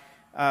my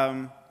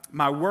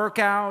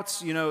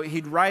workouts.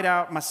 He'd write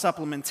out my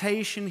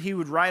supplementation. He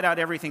would write out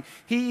everything.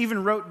 He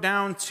even wrote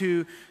down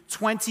to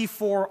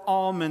 24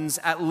 almonds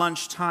at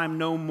lunchtime,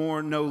 no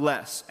more, no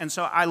less. And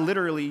so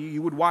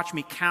you would watch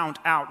me count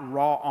out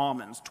raw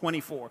almonds,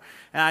 24.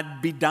 And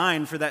I'd be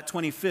dying for that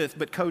 25th,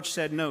 but coach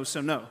said no,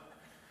 so no.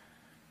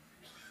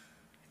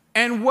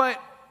 And what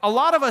a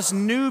lot of us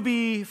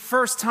newbie,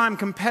 first-time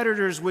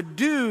competitors would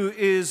do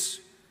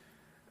is,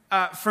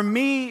 for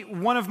me,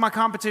 one of my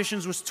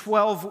competitions was a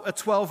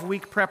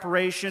 12-week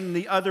preparation.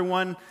 The other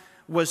one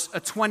was a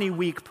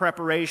 20-week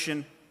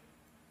preparation.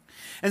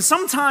 And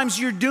sometimes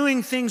you're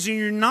doing things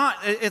and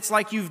it's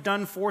like you've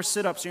done 4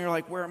 sit-ups and you're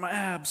like, "Where are my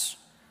abs?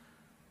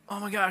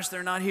 Oh my gosh,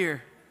 they're not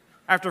here."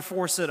 After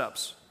 4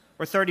 sit-ups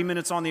or 30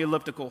 minutes on the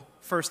elliptical,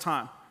 first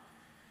time.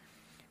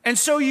 And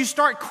so you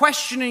start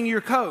questioning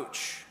your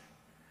coach.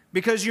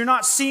 because you're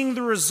not seeing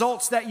the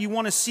results that you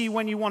want to see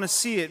when you want to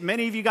see it.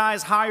 Many of you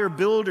guys hire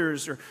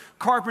builders or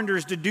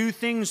carpenters to do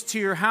things to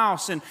your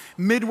house, and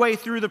midway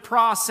through the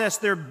process,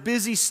 they're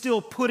busy still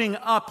putting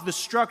up the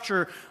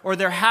structure, or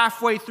they're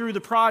halfway through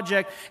the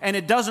project, and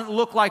it doesn't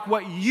look like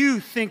what you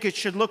think it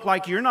should look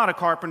like. You're not a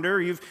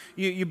carpenter.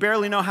 You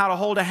barely know how to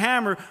hold a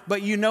hammer,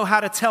 but you know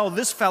how to tell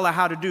this fella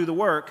how to do the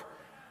work.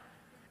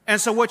 And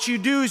so what you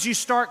do is you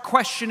start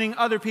questioning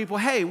other people.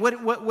 Hey,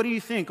 what do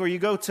you think? Or you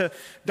go to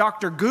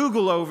Dr.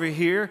 Google over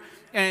here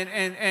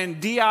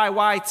and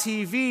DIY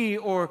TV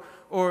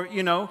or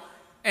you know,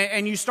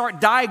 and you start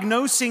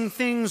diagnosing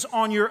things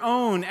on your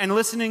own and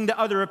listening to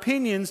other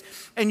opinions.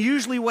 And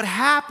usually what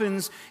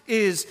happens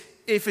is,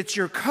 if it's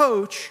your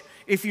coach,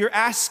 if you're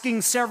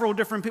asking several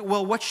different people,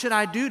 well, what should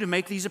I do to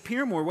make these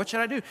appear more? What should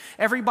I do?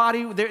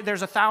 Everybody,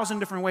 there's 1,000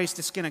 different ways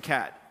to skin a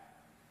cat,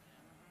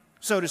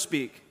 so to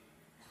speak.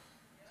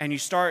 And you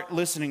start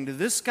listening to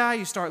this guy,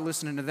 you start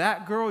listening to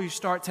that girl, you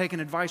start taking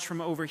advice from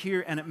over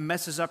here, and it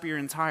messes up your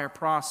entire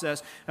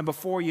process. And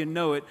before you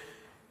know it,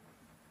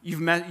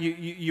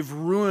 you've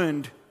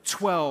ruined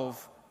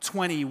 12,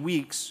 20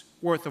 weeks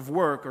worth of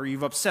work, or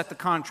you've upset the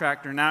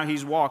contractor. Now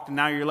he's walked, and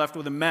now you're left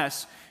with a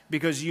mess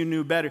because you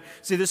knew better.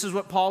 See, this is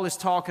what Paul is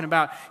talking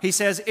about. He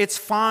says it's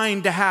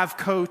fine to have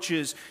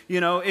coaches.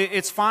 You know,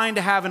 it's fine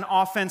to have an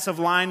offensive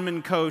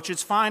lineman coach.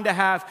 It's fine to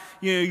have,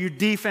 you know, your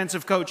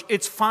defensive coach.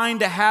 It's fine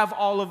to have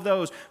all of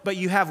those, but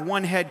you have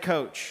one head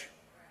coach.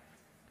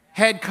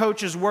 Head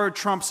coach's word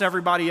trumps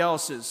everybody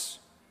else's.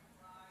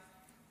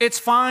 It's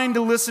fine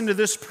to listen to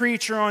this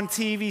preacher on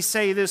TV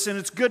say this, and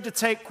it's good to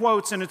take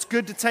quotes, and it's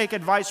good to take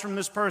advice from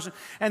this person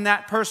and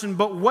that person,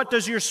 but what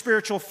does your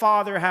spiritual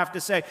father have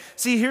to say?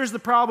 See, here's the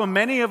problem.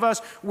 Many of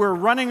us, we're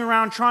running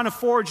around trying to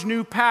forge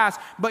new paths,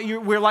 but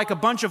we're like a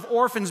bunch of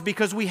orphans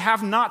because we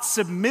have not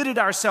submitted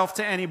ourselves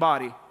to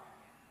anybody.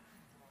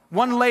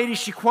 One lady,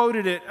 she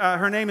quoted it.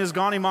 Her name is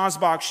Gani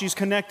Mosbach. She's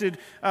connected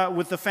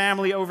with the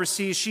family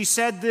overseas. She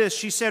said this.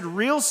 She said,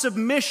 real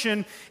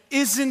submission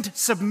isn't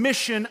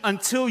submission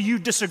until you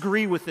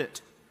disagree with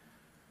it.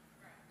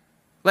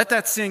 Let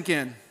that sink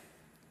in.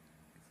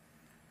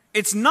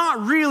 It's not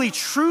really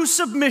true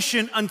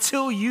submission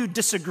until you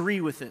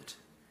disagree with it.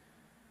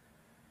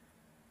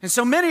 And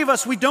so many of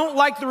us, we don't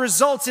like the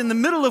results in the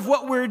middle of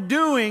what we're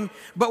doing,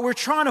 but we're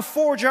trying to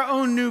forge our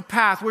own new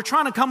path. We're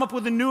trying to come up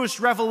with the newest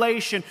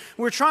revelation.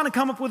 We're trying to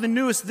come up with the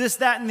newest this,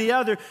 that, and the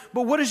other.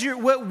 But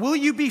will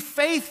you be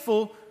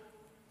faithful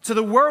to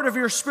the word of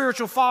your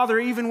spiritual father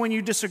even when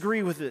you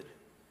disagree with it?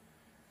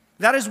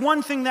 That is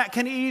one thing that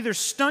can either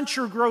stunt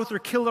your growth or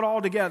kill it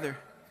altogether.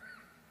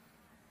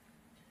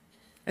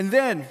 And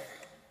then,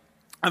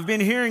 I've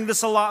been hearing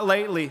this a lot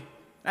lately.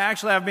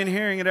 Actually, I've been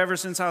hearing it ever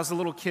since I was a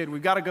little kid.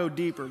 We've got to go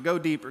deeper, go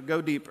deeper,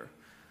 go deeper.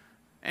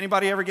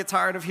 Anybody ever get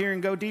tired of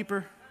hearing go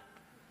deeper?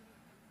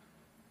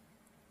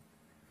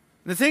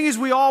 The thing is,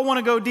 we all want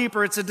to go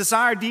deeper. It's a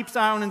desire deep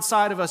down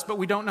inside of us, but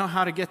we don't know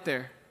how to get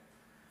there.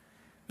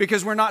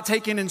 Because we're not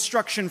taking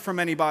instruction from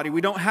anybody.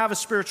 We don't have a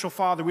spiritual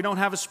father. We don't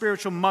have a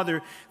spiritual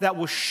mother that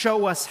will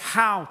show us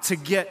how to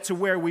get to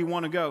where we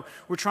want to go.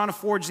 We're trying to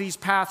forge these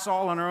paths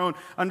all on our own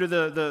under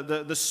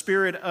the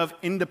spirit of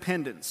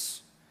independence.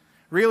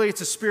 Really,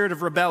 it's a spirit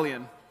of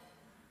rebellion.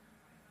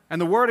 And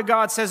the Word of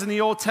God says in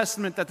the Old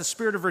Testament that the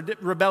spirit of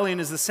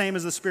rebellion is the same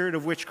as the spirit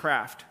of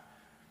witchcraft.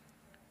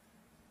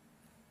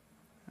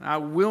 And I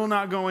will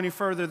not go any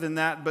further than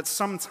that, but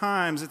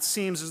sometimes it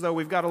seems as though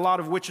we've got a lot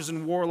of witches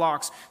and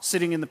warlocks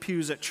sitting in the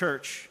pews at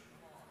church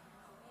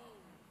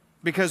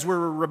because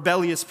we're a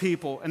rebellious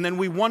people. And then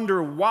we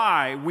wonder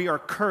why we are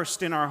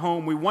cursed in our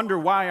home. We wonder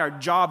why our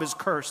job is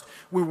cursed.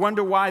 We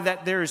wonder why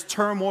that there is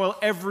turmoil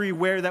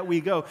everywhere that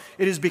we go.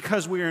 It is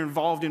because we are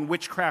involved in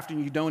witchcraft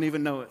and you don't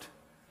even know it.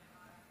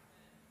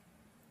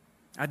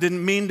 I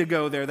didn't mean to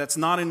go there. That's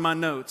not in my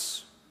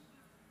notes.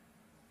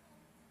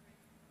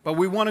 But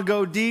we want to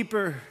go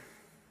deeper.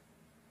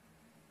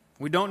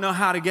 We don't know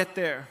how to get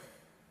there.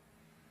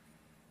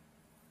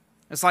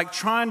 It's like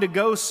trying to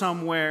go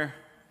somewhere.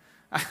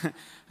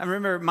 I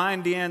remember mine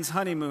and Deanne's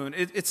honeymoon.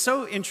 It's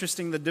so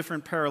interesting, the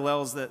different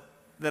parallels that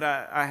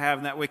I have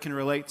and that we can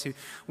relate to.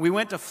 We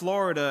went to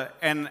Florida,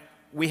 and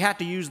we had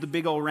to use the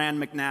big old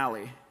Rand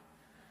McNally.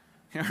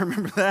 You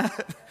remember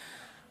that?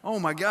 Oh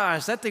my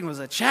gosh, that thing was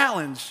a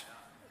challenge.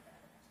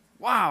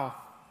 Wow.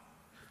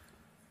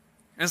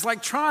 And it's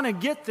like trying to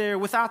get there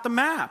without the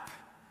map.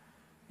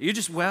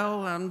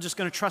 I'm just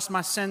going to trust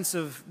my sense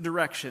of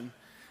direction.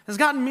 It's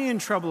gotten me in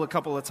trouble a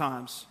couple of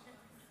times.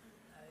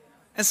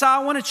 And so I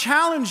want to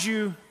challenge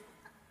you,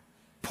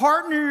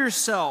 partner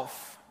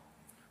yourself.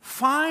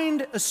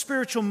 Find a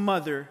spiritual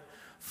mother.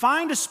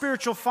 Find a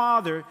spiritual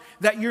father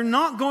that you're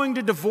not going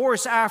to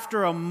divorce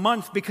after a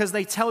month because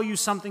they tell you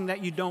something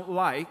that you don't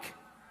like.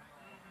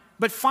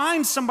 But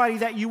find somebody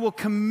that you will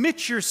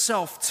commit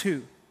yourself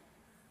to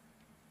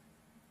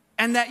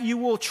and that you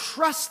will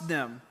trust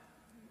them.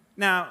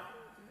 Now,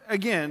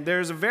 again,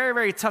 there's a very,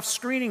 very tough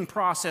screening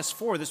process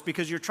for this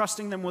because you're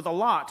trusting them with a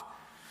lot.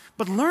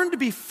 But learn to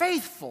be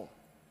faithful.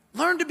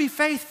 Learn to be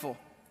faithful.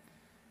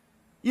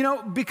 You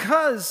know,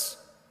 because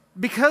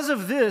because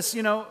of this,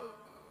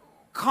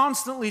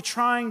 constantly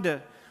trying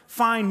to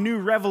find new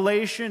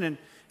revelation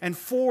and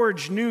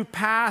forge new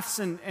paths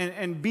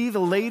and be the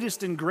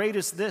latest and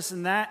greatest this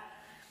and that,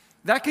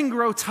 that can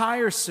grow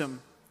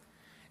tiresome.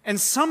 And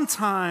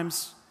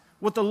sometimes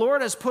what the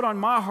Lord has put on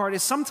my heart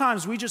is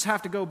sometimes we just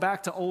have to go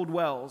back to old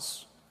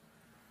wells.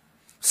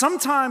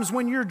 Sometimes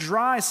when you're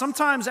dry,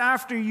 sometimes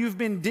after you've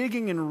been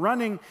digging and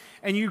running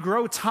and you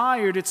grow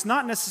tired, it's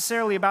not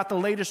necessarily about the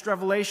latest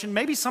revelation.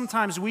 Maybe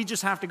sometimes we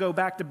just have to go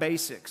back to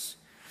basics.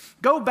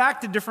 Go back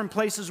to different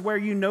places where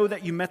you know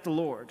that you met the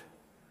Lord.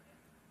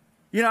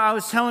 I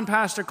was telling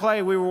Pastor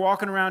Clay, we were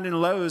walking around in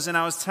Lowe's, and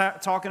I was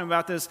talking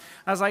about this.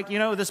 I was like,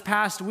 this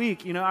past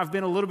week, I've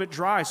been a little bit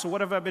dry, so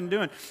what have I been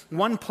doing?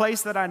 One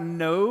place that I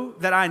know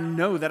that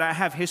I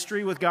have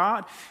history with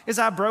God is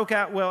I broke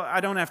out,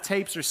 I don't have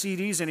tapes or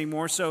CDs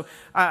anymore, so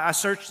I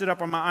searched it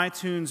up on my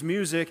iTunes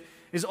Music,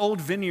 is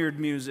old Vineyard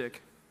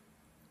music.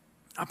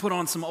 I put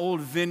on some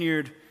old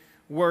Vineyard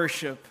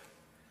worship.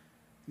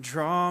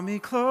 Draw me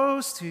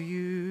close to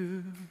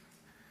you.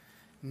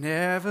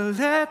 Never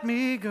let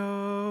me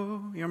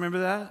go. You remember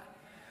that?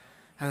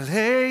 I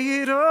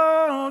lay it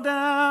all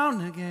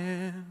down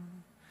again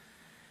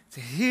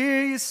to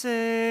hear you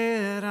say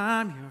that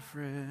I'm your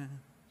friend.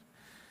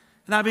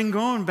 And I've been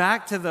going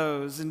back to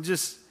those and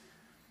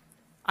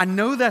I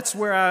know that's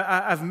where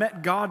I've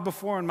met God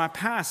before in my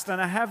past,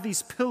 and I have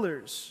these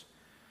pillars.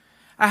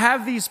 I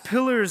have these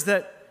pillars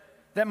that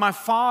my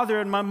father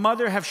and my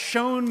mother have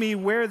shown me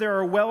where there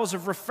are wells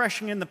of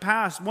refreshing in the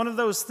past. One of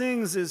those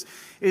things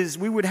is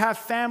we would have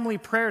family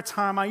prayer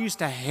time. I used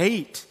to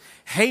hate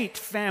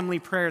family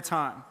prayer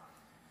time.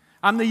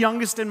 I'm the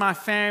youngest in my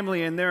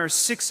family, and there are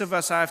 6 of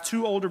us. I have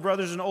 2 older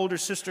brothers and an older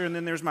sister, and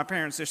then there's my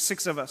parents. There's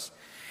 6 of us.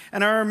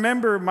 And I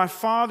remember my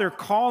father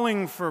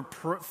calling for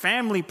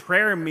family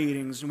prayer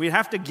meetings. And we'd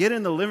have to get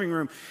in the living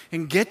room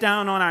and get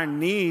down on our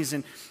knees.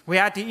 And we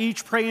had to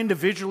each pray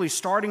individually,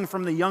 starting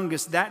from the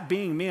youngest, that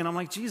being me. And I'm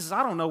like, Jesus,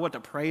 I don't know what to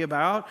pray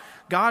about.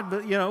 God,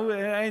 but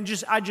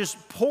and I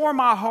just pour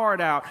my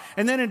heart out.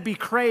 And then it'd be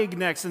Craig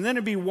next. And then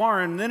it'd be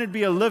Warren. And then it'd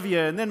be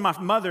Olivia. And then my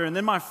mother. And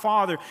then my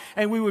father.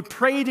 And we would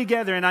pray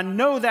together. And I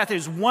know that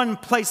there's one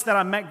place that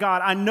I met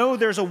God. I know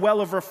there's a well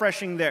of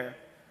refreshing there.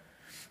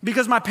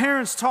 Because my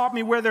parents taught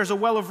me where there's a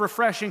well of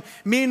refreshing.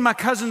 Me and my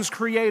cousins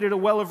created a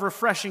well of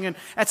refreshing. And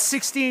at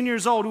 16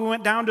 years old, we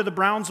went down to the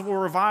Brownsville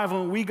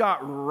Revival and we got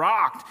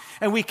rocked.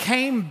 And we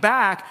came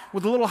back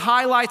with little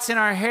highlights in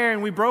our hair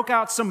and we broke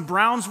out some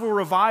Brownsville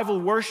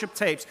Revival worship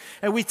tapes.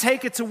 And we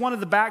take it to one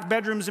of the back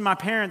bedrooms in my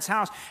parents'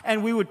 house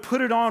and we would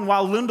put it on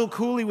while Lyndall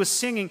Cooley was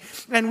singing.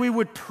 And we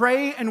would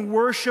pray and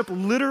worship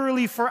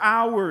literally for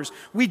hours.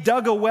 We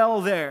dug a well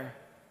there.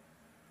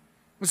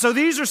 So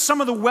these are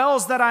some of the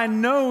wells that I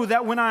know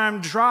that when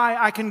I'm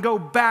dry, I can go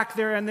back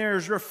there and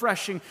there's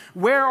refreshing.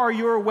 Where are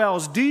your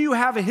wells? Do you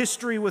have a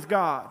history with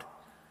God?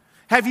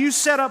 Have you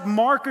set up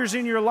markers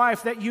in your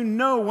life that you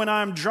know when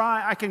I'm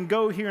dry, I can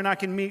go here and I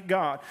can meet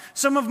God?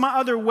 Some of my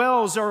other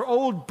wells are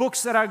old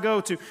books that I go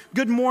to.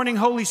 Good Morning,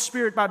 Holy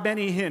Spirit by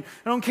Benny Hinn.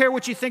 I don't care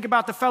what you think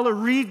about the fellow,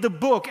 read the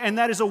book, and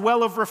that is a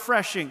well of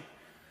refreshing.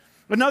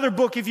 Another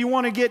book, if you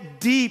want to get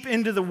deep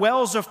into the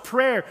wells of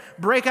prayer,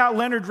 break out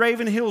Leonard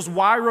Ravenhill's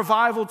Why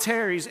Revival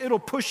Tarries. It'll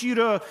push you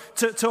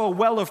to a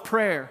well of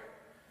prayer.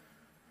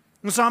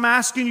 And so I'm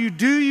asking you,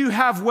 do you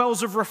have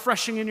wells of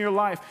refreshing in your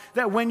life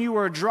that when you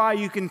are dry,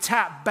 you can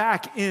tap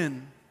back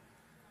in?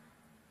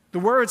 The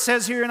word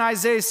says here in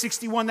Isaiah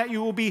 61 that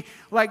you will be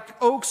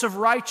like oaks of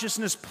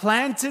righteousness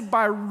planted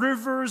by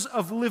rivers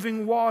of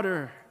living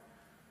water.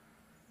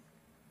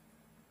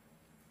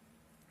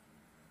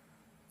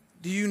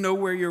 Do you know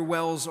where your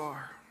wells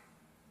are?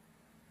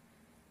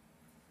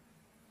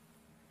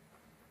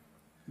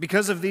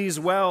 Because of these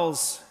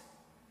wells,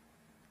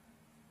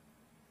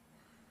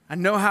 I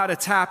know how to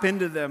tap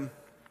into them.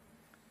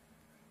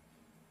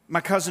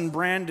 My cousin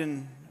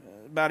Brandon,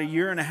 about 1.5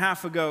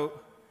 years ago,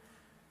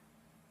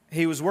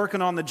 he was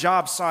working on the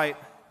job site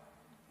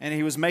and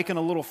he was making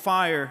a little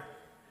fire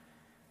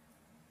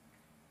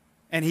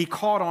and he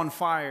caught on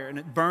fire and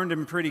it burned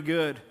him pretty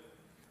good.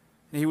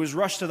 And he was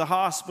rushed to the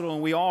hospital,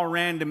 and we all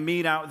ran to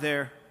meet out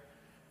there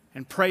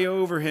and pray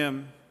over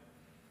him.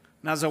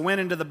 And as I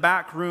went into the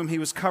back room, he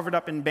was covered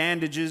up in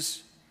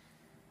bandages,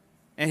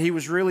 and he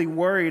was really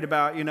worried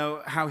about,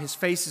 how his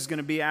face is going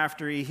to be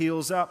after he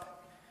heals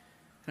up.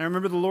 And I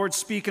remember the Lord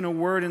speaking a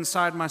word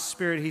inside my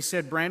spirit. He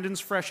said, Brandon's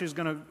flesh is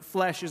going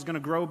to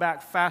grow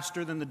back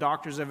faster than the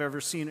doctors have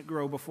ever seen it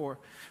grow before,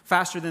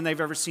 faster than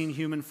they've ever seen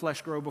human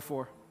flesh grow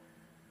before.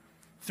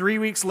 3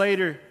 weeks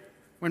later,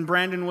 when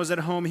Brandon was at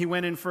home, he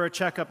went in for a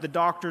checkup. The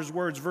doctor's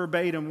words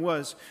verbatim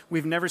was,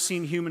 we've never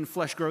seen human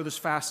flesh grow this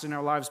fast in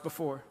our lives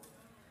before.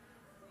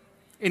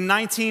 In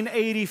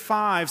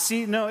 1985,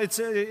 see, no,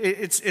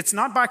 it's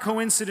not by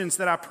coincidence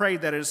that I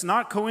prayed that. It's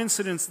not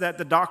coincidence that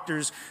the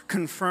doctors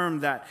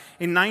confirmed that.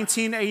 In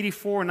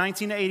 1984,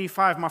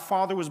 1985, my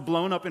father was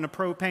blown up in a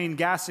propane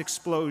gas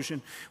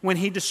explosion. When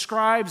he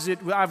describes it,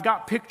 I've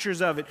got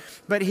pictures of it,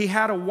 but he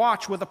had a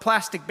watch with a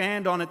plastic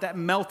band on it that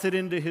melted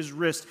into his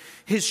wrist.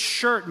 His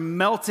shirt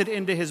melted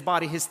into his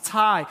body. His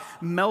tie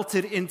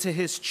melted into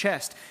his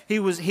chest. He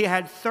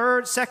had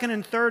second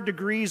and third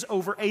degrees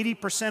over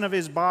 80% of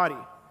his body.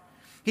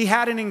 He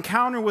had an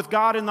encounter with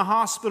God in the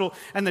hospital,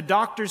 and the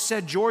doctors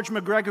said, George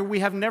McGregor, we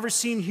have never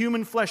seen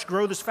human flesh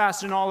grow this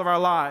fast in all of our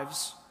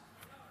lives.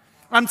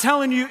 I'm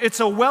telling you, it's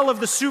a well of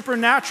the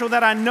supernatural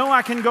that I know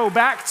I can go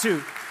back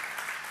to.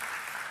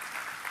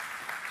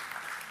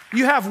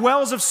 You have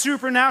wells of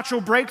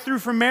supernatural breakthrough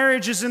for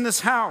marriages in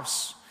this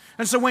house.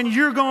 And so when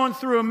you're going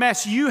through a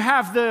mess, you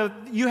have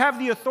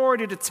the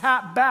authority to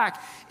tap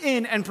back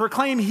in and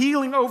proclaim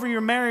healing over your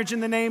marriage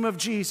in the name of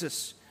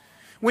Jesus.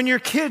 When your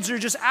kids are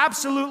just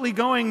absolutely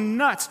going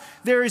nuts,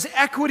 there is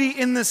equity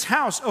in this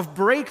house of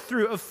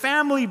breakthrough, of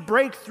family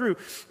breakthrough,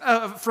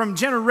 from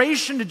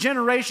generation to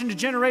generation to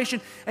generation,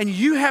 and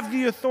you have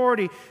the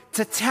authority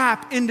to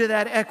tap into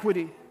that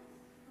equity.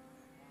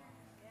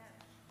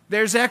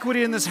 There's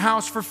equity in this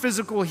house for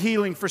physical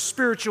healing, for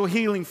spiritual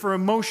healing, for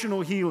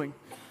emotional healing.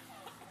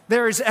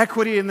 There is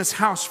equity in this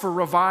house for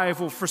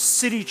revival, for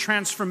city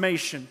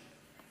transformation.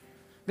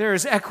 There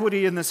is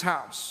equity in this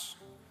house.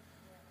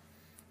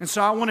 And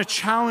so I want to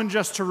challenge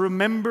us to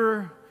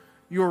remember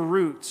your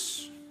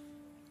roots.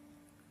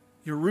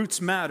 Your roots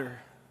matter.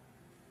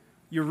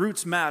 Your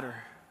roots matter.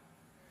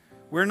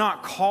 We're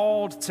not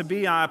called to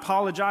be, I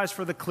apologize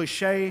for the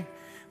cliche,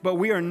 but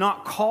we are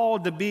not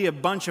called to be a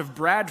bunch of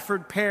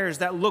Bradford pears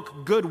that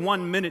look good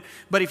 1 minute,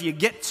 but if you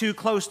get too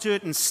close to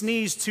it and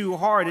sneeze too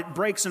hard, it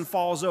breaks and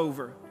falls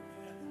over.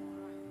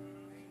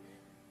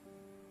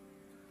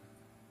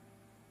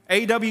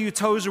 A.W.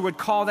 Tozer would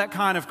call that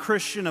kind of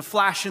Christian a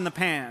flash in the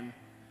pan.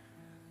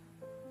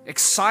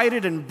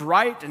 Excited and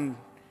bright and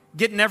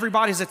getting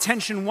everybody's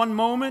attention one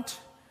moment,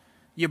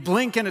 you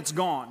blink and it's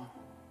gone.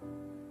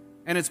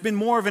 And it's been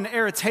more of an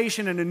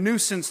irritation and a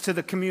nuisance to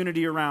the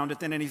community around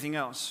it than anything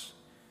else.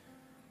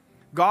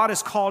 God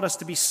has called us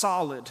to be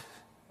solid.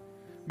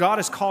 God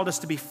has called us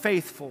to be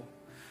faithful.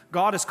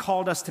 God has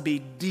called us to be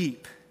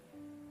deep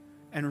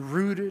and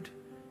rooted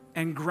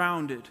and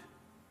grounded.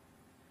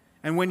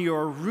 And when you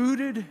are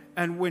rooted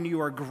and when you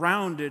are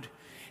grounded,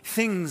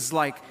 things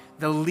like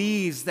the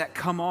leaves that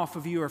come off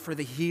of you are for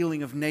the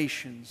healing of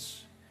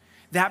nations.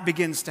 That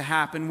begins to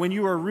happen. When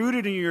you are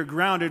rooted and you're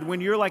grounded,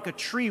 when you're like a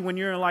tree, when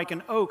you're like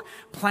an oak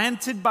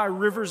planted by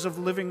rivers of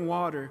living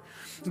water,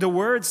 the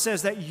word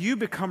says that you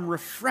become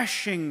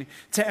refreshing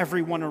to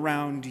everyone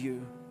around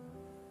you.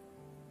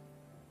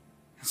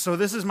 So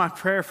this is my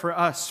prayer for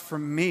us, for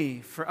me,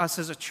 for us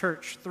as a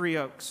church, Three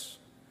Oaks,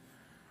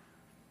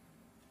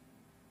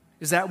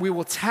 is that we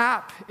will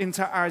tap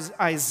into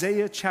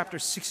Isaiah chapter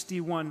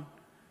 61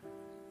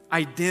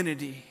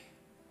 identity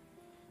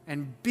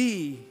and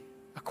be,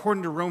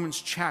 according to Romans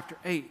chapter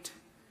 8,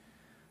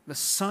 the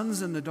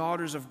sons and the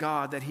daughters of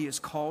God that He has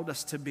called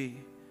us to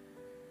be.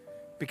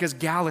 Because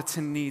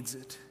Gallatin needs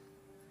it.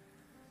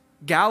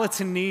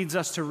 Gallatin needs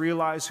us to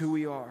realize who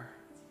we are.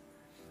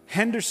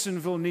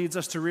 Hendersonville needs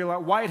us to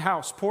realize, White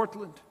House,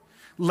 Portland,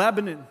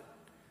 Lebanon,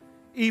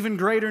 even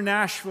greater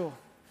Nashville.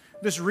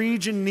 This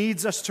region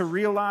needs us to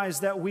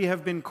realize that we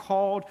have been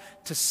called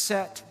to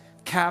set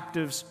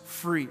captives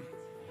free.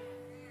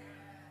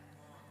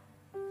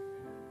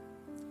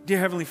 Dear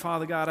Heavenly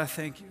Father, God, I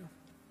thank you.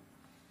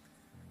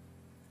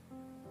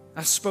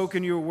 I've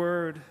spoken your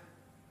word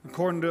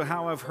according to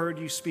how I've heard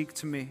you speak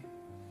to me.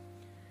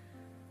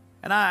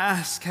 And I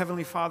ask,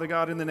 Heavenly Father,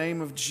 God, in the name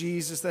of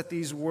Jesus, that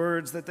these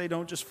words, that they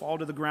don't just fall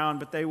to the ground,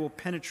 but they will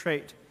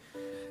penetrate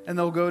and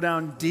they'll go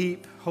down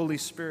deep, Holy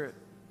Spirit.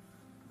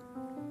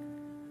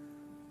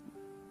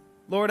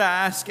 Lord,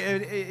 I ask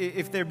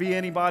if there be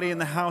anybody in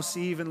the house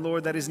even,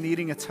 Lord, that is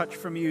needing a touch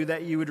from you,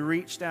 that you would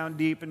reach down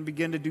deep and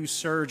begin to do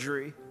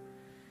surgery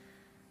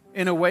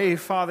in a way,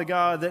 Father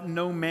God, that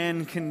no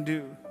man can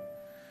do.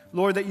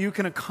 Lord, that you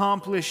can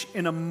accomplish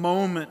in a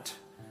moment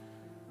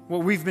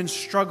what we've been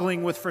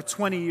struggling with for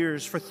 20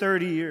 years, for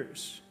 30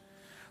 years.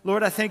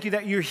 Lord, I thank you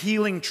that you're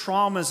healing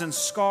traumas and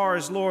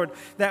scars, Lord,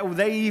 that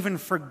they even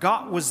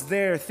forgot was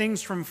there,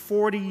 things from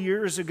 40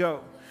 years ago.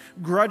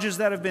 Grudges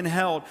that have been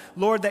held.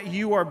 Lord, that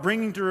you are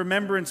bringing to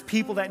remembrance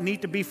people that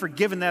need to be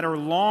forgiven that are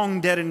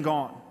long dead and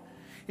gone.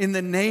 In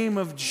the name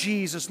of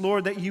Jesus,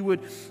 Lord, that you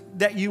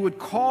would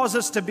cause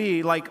us to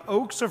be like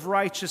oaks of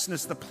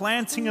righteousness, the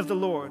planting of the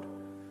Lord,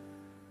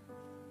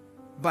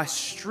 by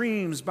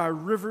streams, by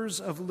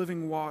rivers of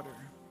living water.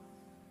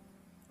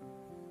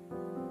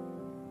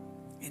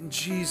 In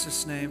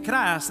Jesus' name. Can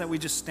I ask that we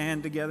just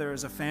stand together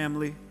as a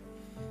family?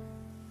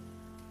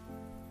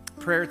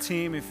 Prayer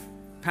team,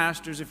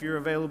 pastors, if you're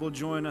available,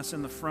 join us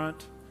in the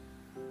front.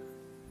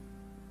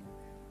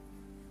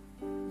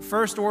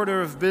 First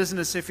order of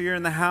business, if you're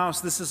in the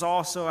house, this is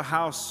also a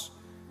house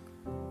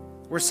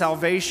where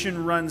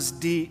salvation runs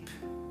deep.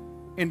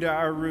 into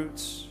our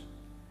roots.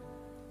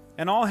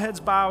 And all heads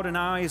bowed and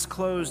eyes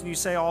closed, and you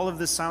say, all of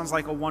this sounds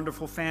like a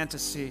wonderful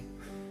fantasy.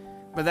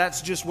 But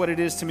that's just what it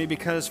is to me,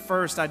 because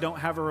first, I don't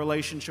have a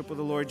relationship with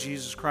the Lord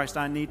Jesus Christ.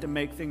 I need to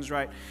make things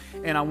right,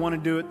 and I want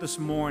to do it this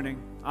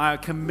morning. I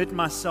commit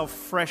myself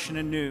fresh and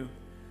anew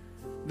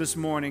this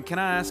morning. Can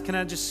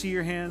I just see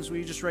your hands? Will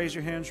you just raise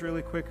your hands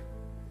really quick?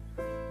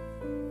 I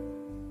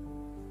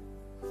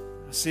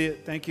see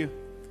it. Thank you.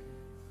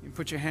 You can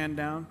put your hand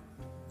down.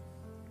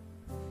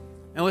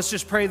 And let's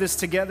just pray this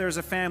together as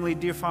a family.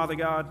 Dear Father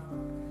God,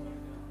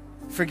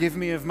 forgive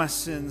me of my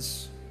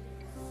sins.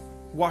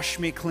 Wash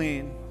me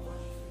clean.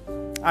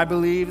 I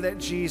believe that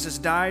Jesus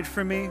died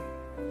for me,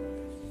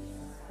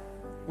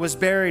 was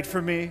buried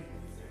for me,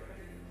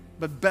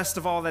 but best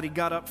of all, that he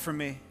got up for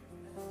me.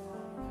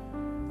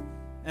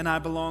 And I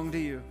belong to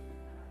you.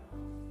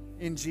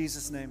 In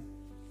Jesus' name,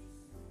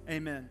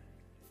 amen.